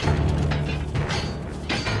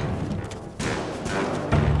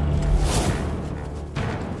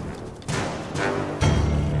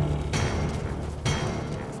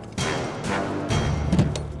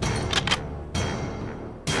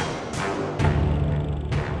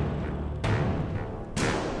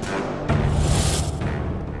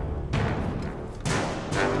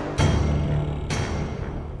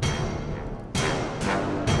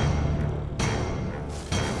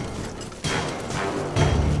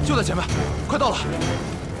就在前面，快到了！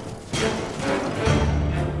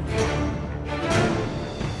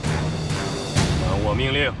传我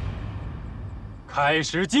命令，开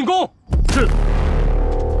始进攻！是。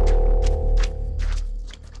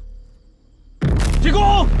进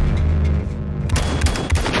攻！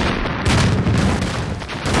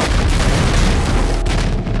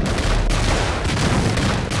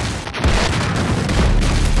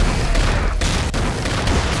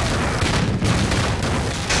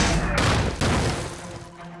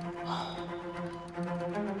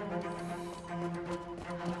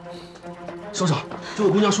首长，这位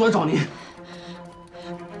姑娘说来找您。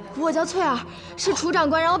我叫翠儿，是楚长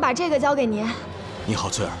官让我把这个交给您。你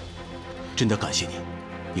好，翠儿，真的感谢你。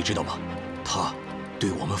你知道吗？他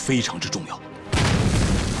对我们非常之重要。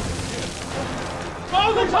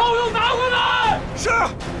把个钞票拿回来！是。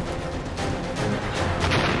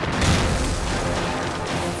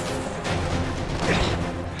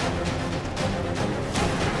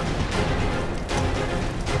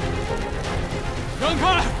让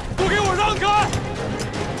开！都给我让开！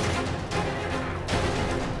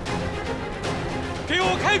给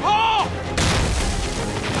我开炮！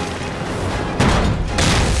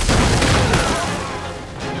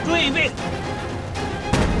追兵！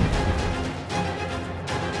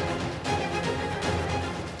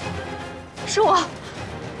是我，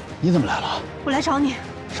你怎么来了？我来找你。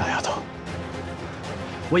傻丫头，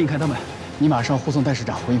我引开他们，你马上护送戴师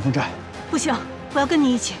长回迎风寨。不行，我要跟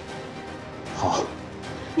你一起。好。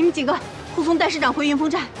 你们几个护送戴师长回云峰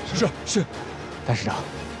寨。是，戴师长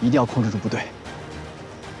一定要控制住部队。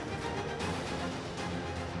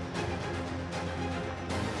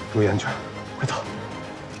注意安全，快走！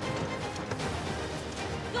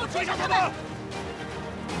要追上他们！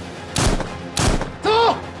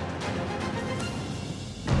走！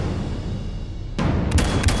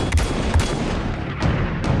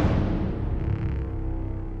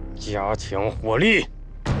加强火力。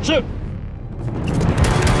是。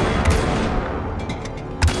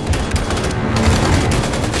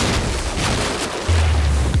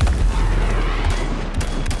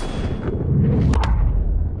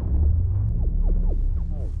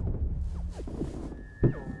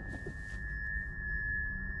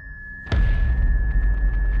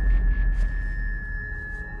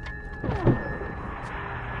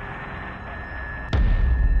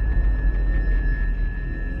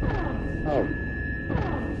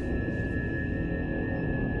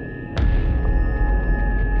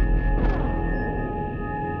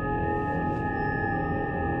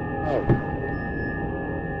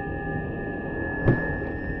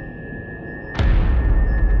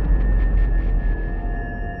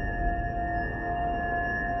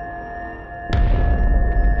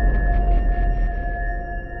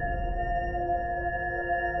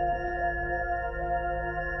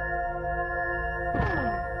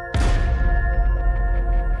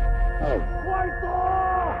 快走！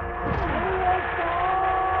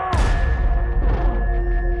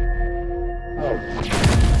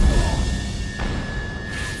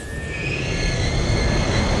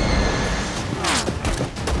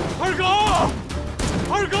二哥，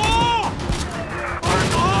二哥，二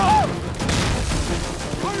哥，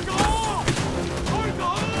二哥，二哥，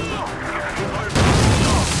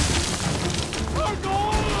二哥，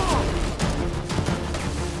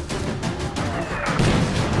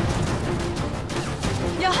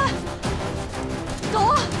杨汉，走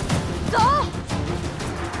啊，走！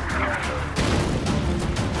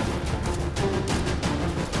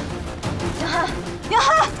杨汉，杨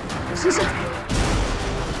汉，醒醒！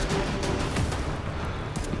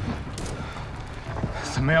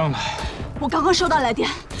 怎么样了？我刚刚收到来电，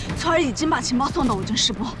翠儿已经把情报送到我军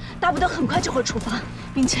师部，大部队很快就会出发，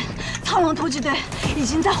并且苍狼突击队已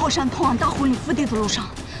经在后山通往大虎岭腹地的路上，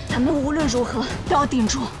咱们无论如何都要顶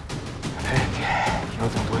住。没问题，要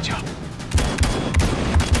走多久？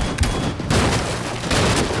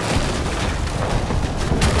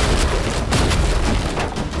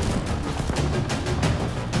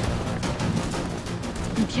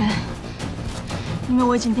一天，因为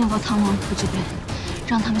我已经电报苍狼突击队。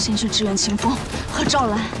 让他们先去支援秦枫和赵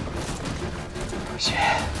岚。不行，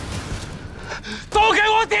都给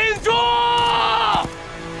我顶住！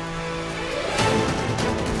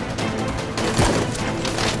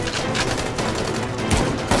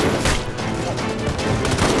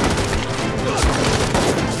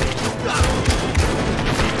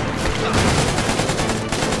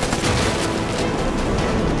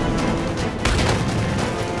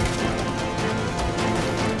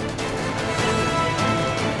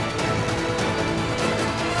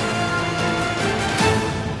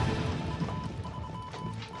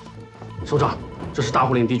首长，这是大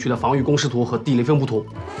虎岭地区的防御工事图和地雷分布图。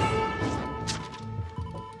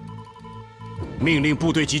命令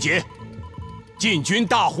部队集结，进军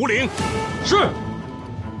大虎岭。是。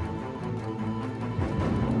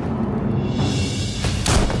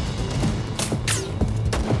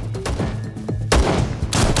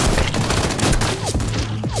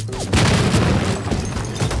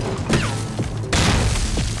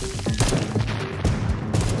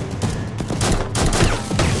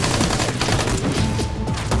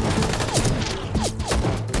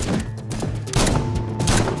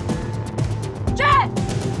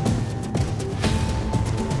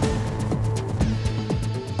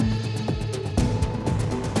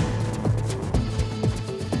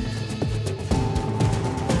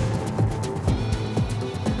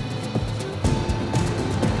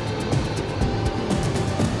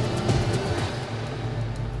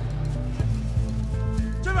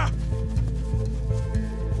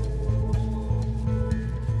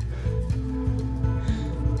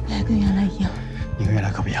跟原来一样。你跟原来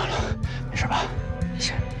可不一样了，没事吧？没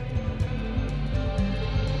事。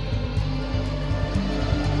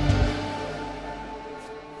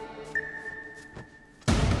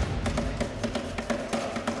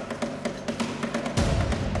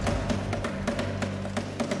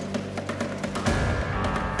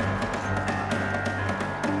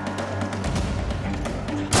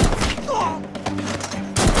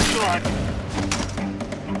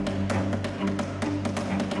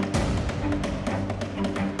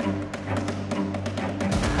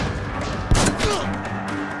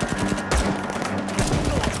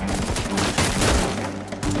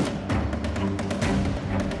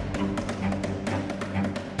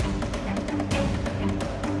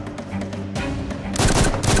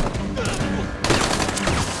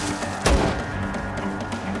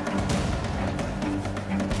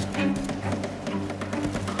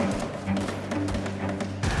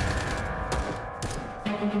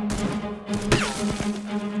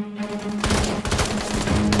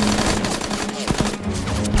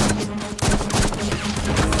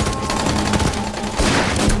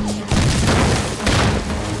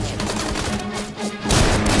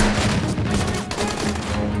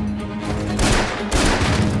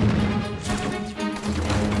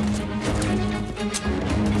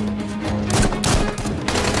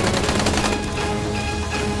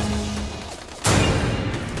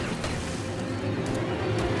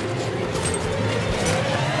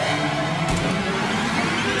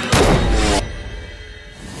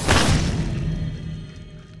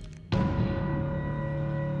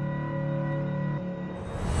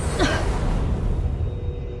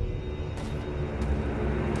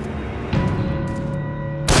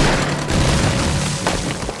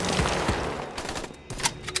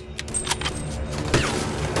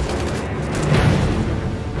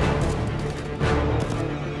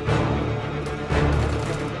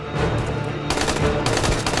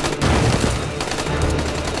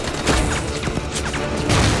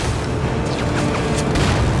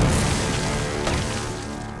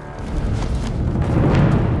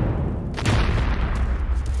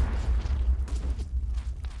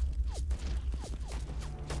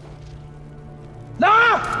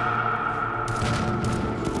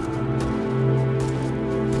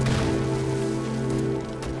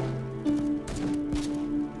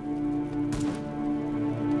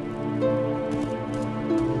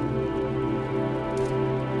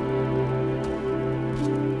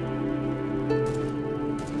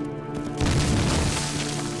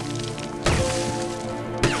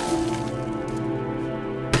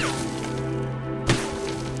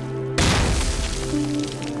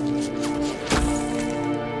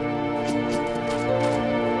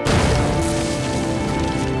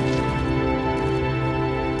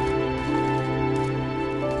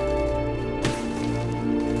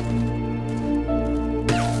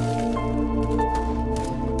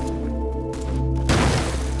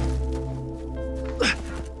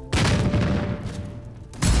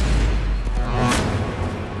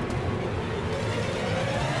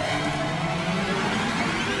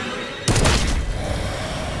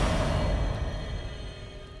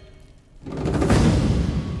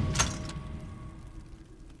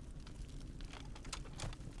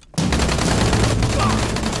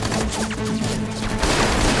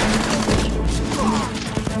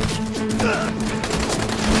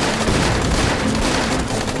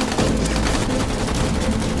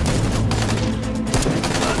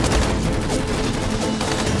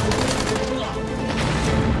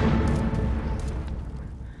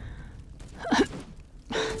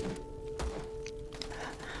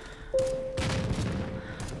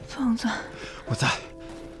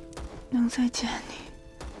见你，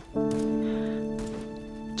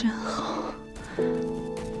真好。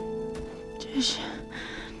只是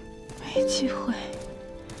没机会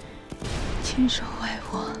亲手为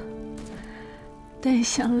我戴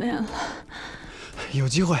项链了。有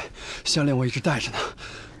机会，项链我一直戴着呢。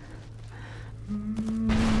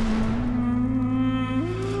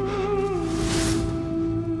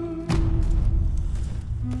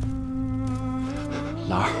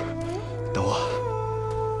兰儿，等我。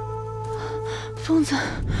疯子。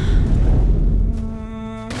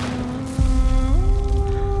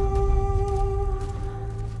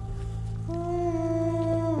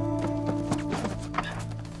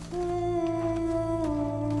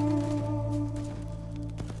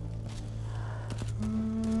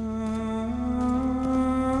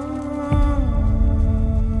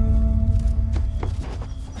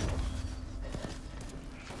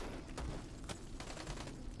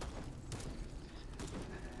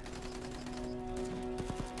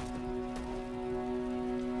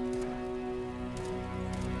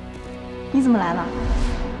你怎么来了？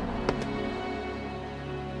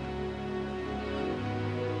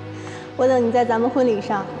我等你在咱们婚礼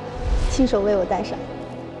上亲手为我戴上。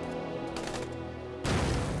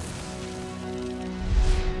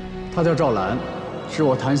她叫赵岚，是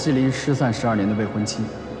我谭西林失散12年的未婚妻。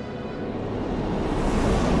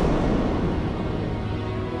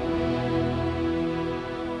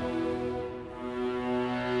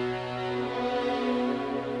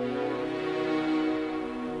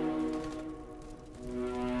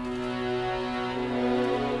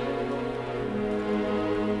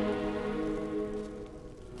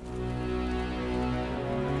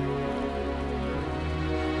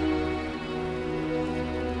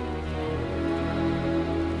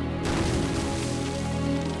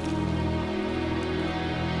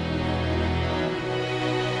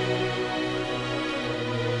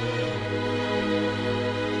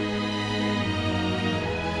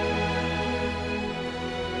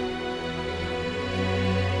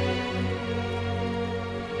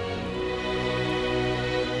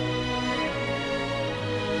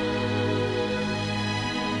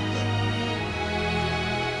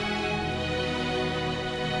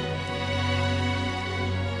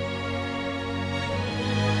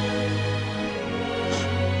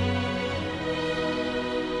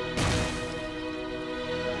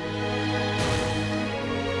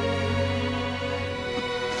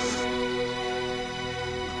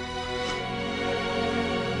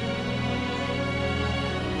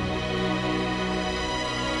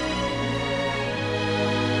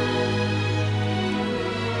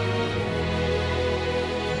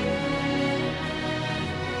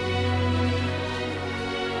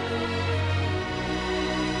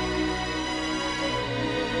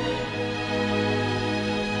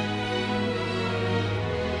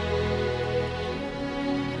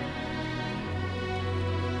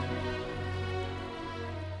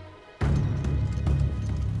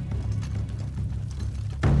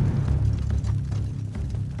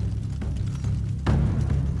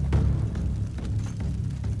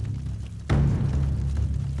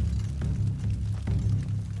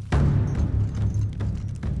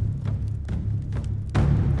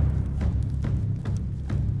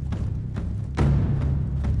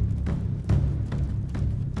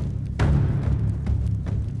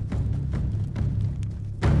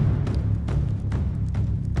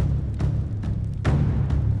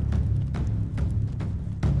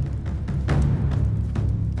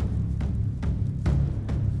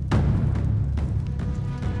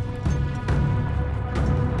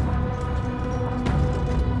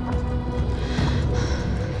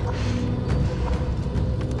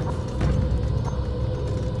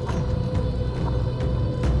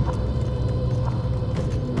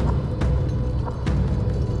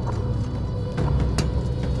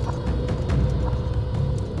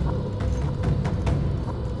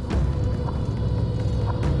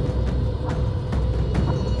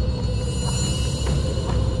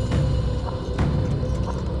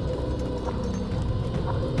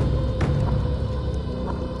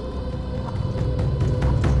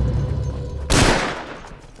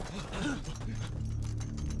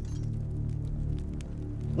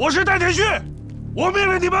我是戴铁旭，我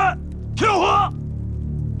命令你们听话。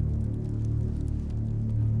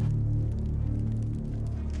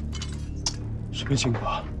什么情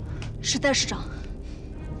况？是戴市长。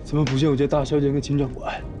怎么不见我家大小姐跟秦长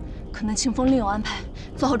官？可能秦风另有安排，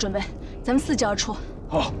做好准备，咱们伺机而出。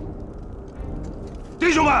好，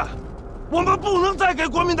弟兄们，我们不能再给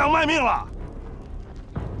国民党卖命了。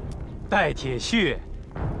戴铁旭，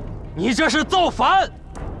你这是造反！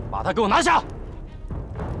把他给我拿下！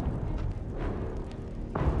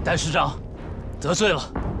戴师长，得罪了，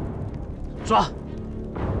抓！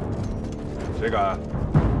谁敢？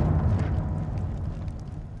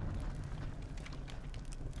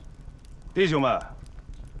弟兄们，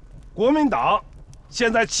国民党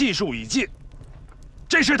现在气数已尽，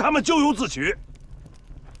这是他们咎由自取。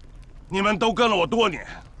你们都跟了我多年，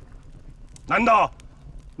难道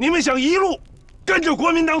你们想一路跟着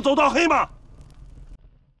国民党走到黑吗？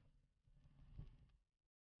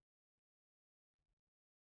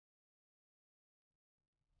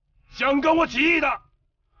想跟我起义的，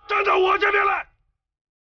站到我这边来！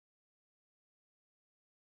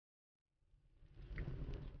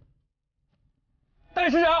戴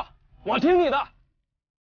师长，我听你的。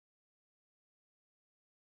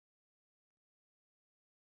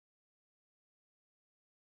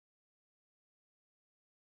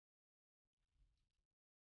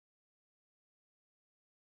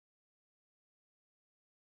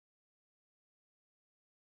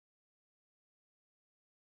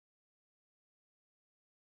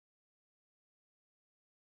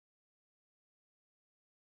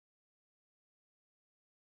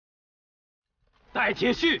戴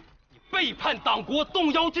铁旭，你背叛党国，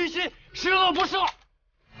动摇军心，十恶不赦！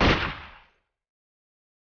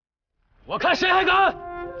我看谁还敢！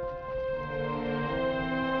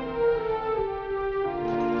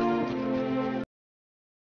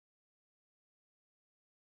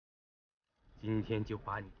今天就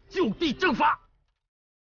把你就地正法！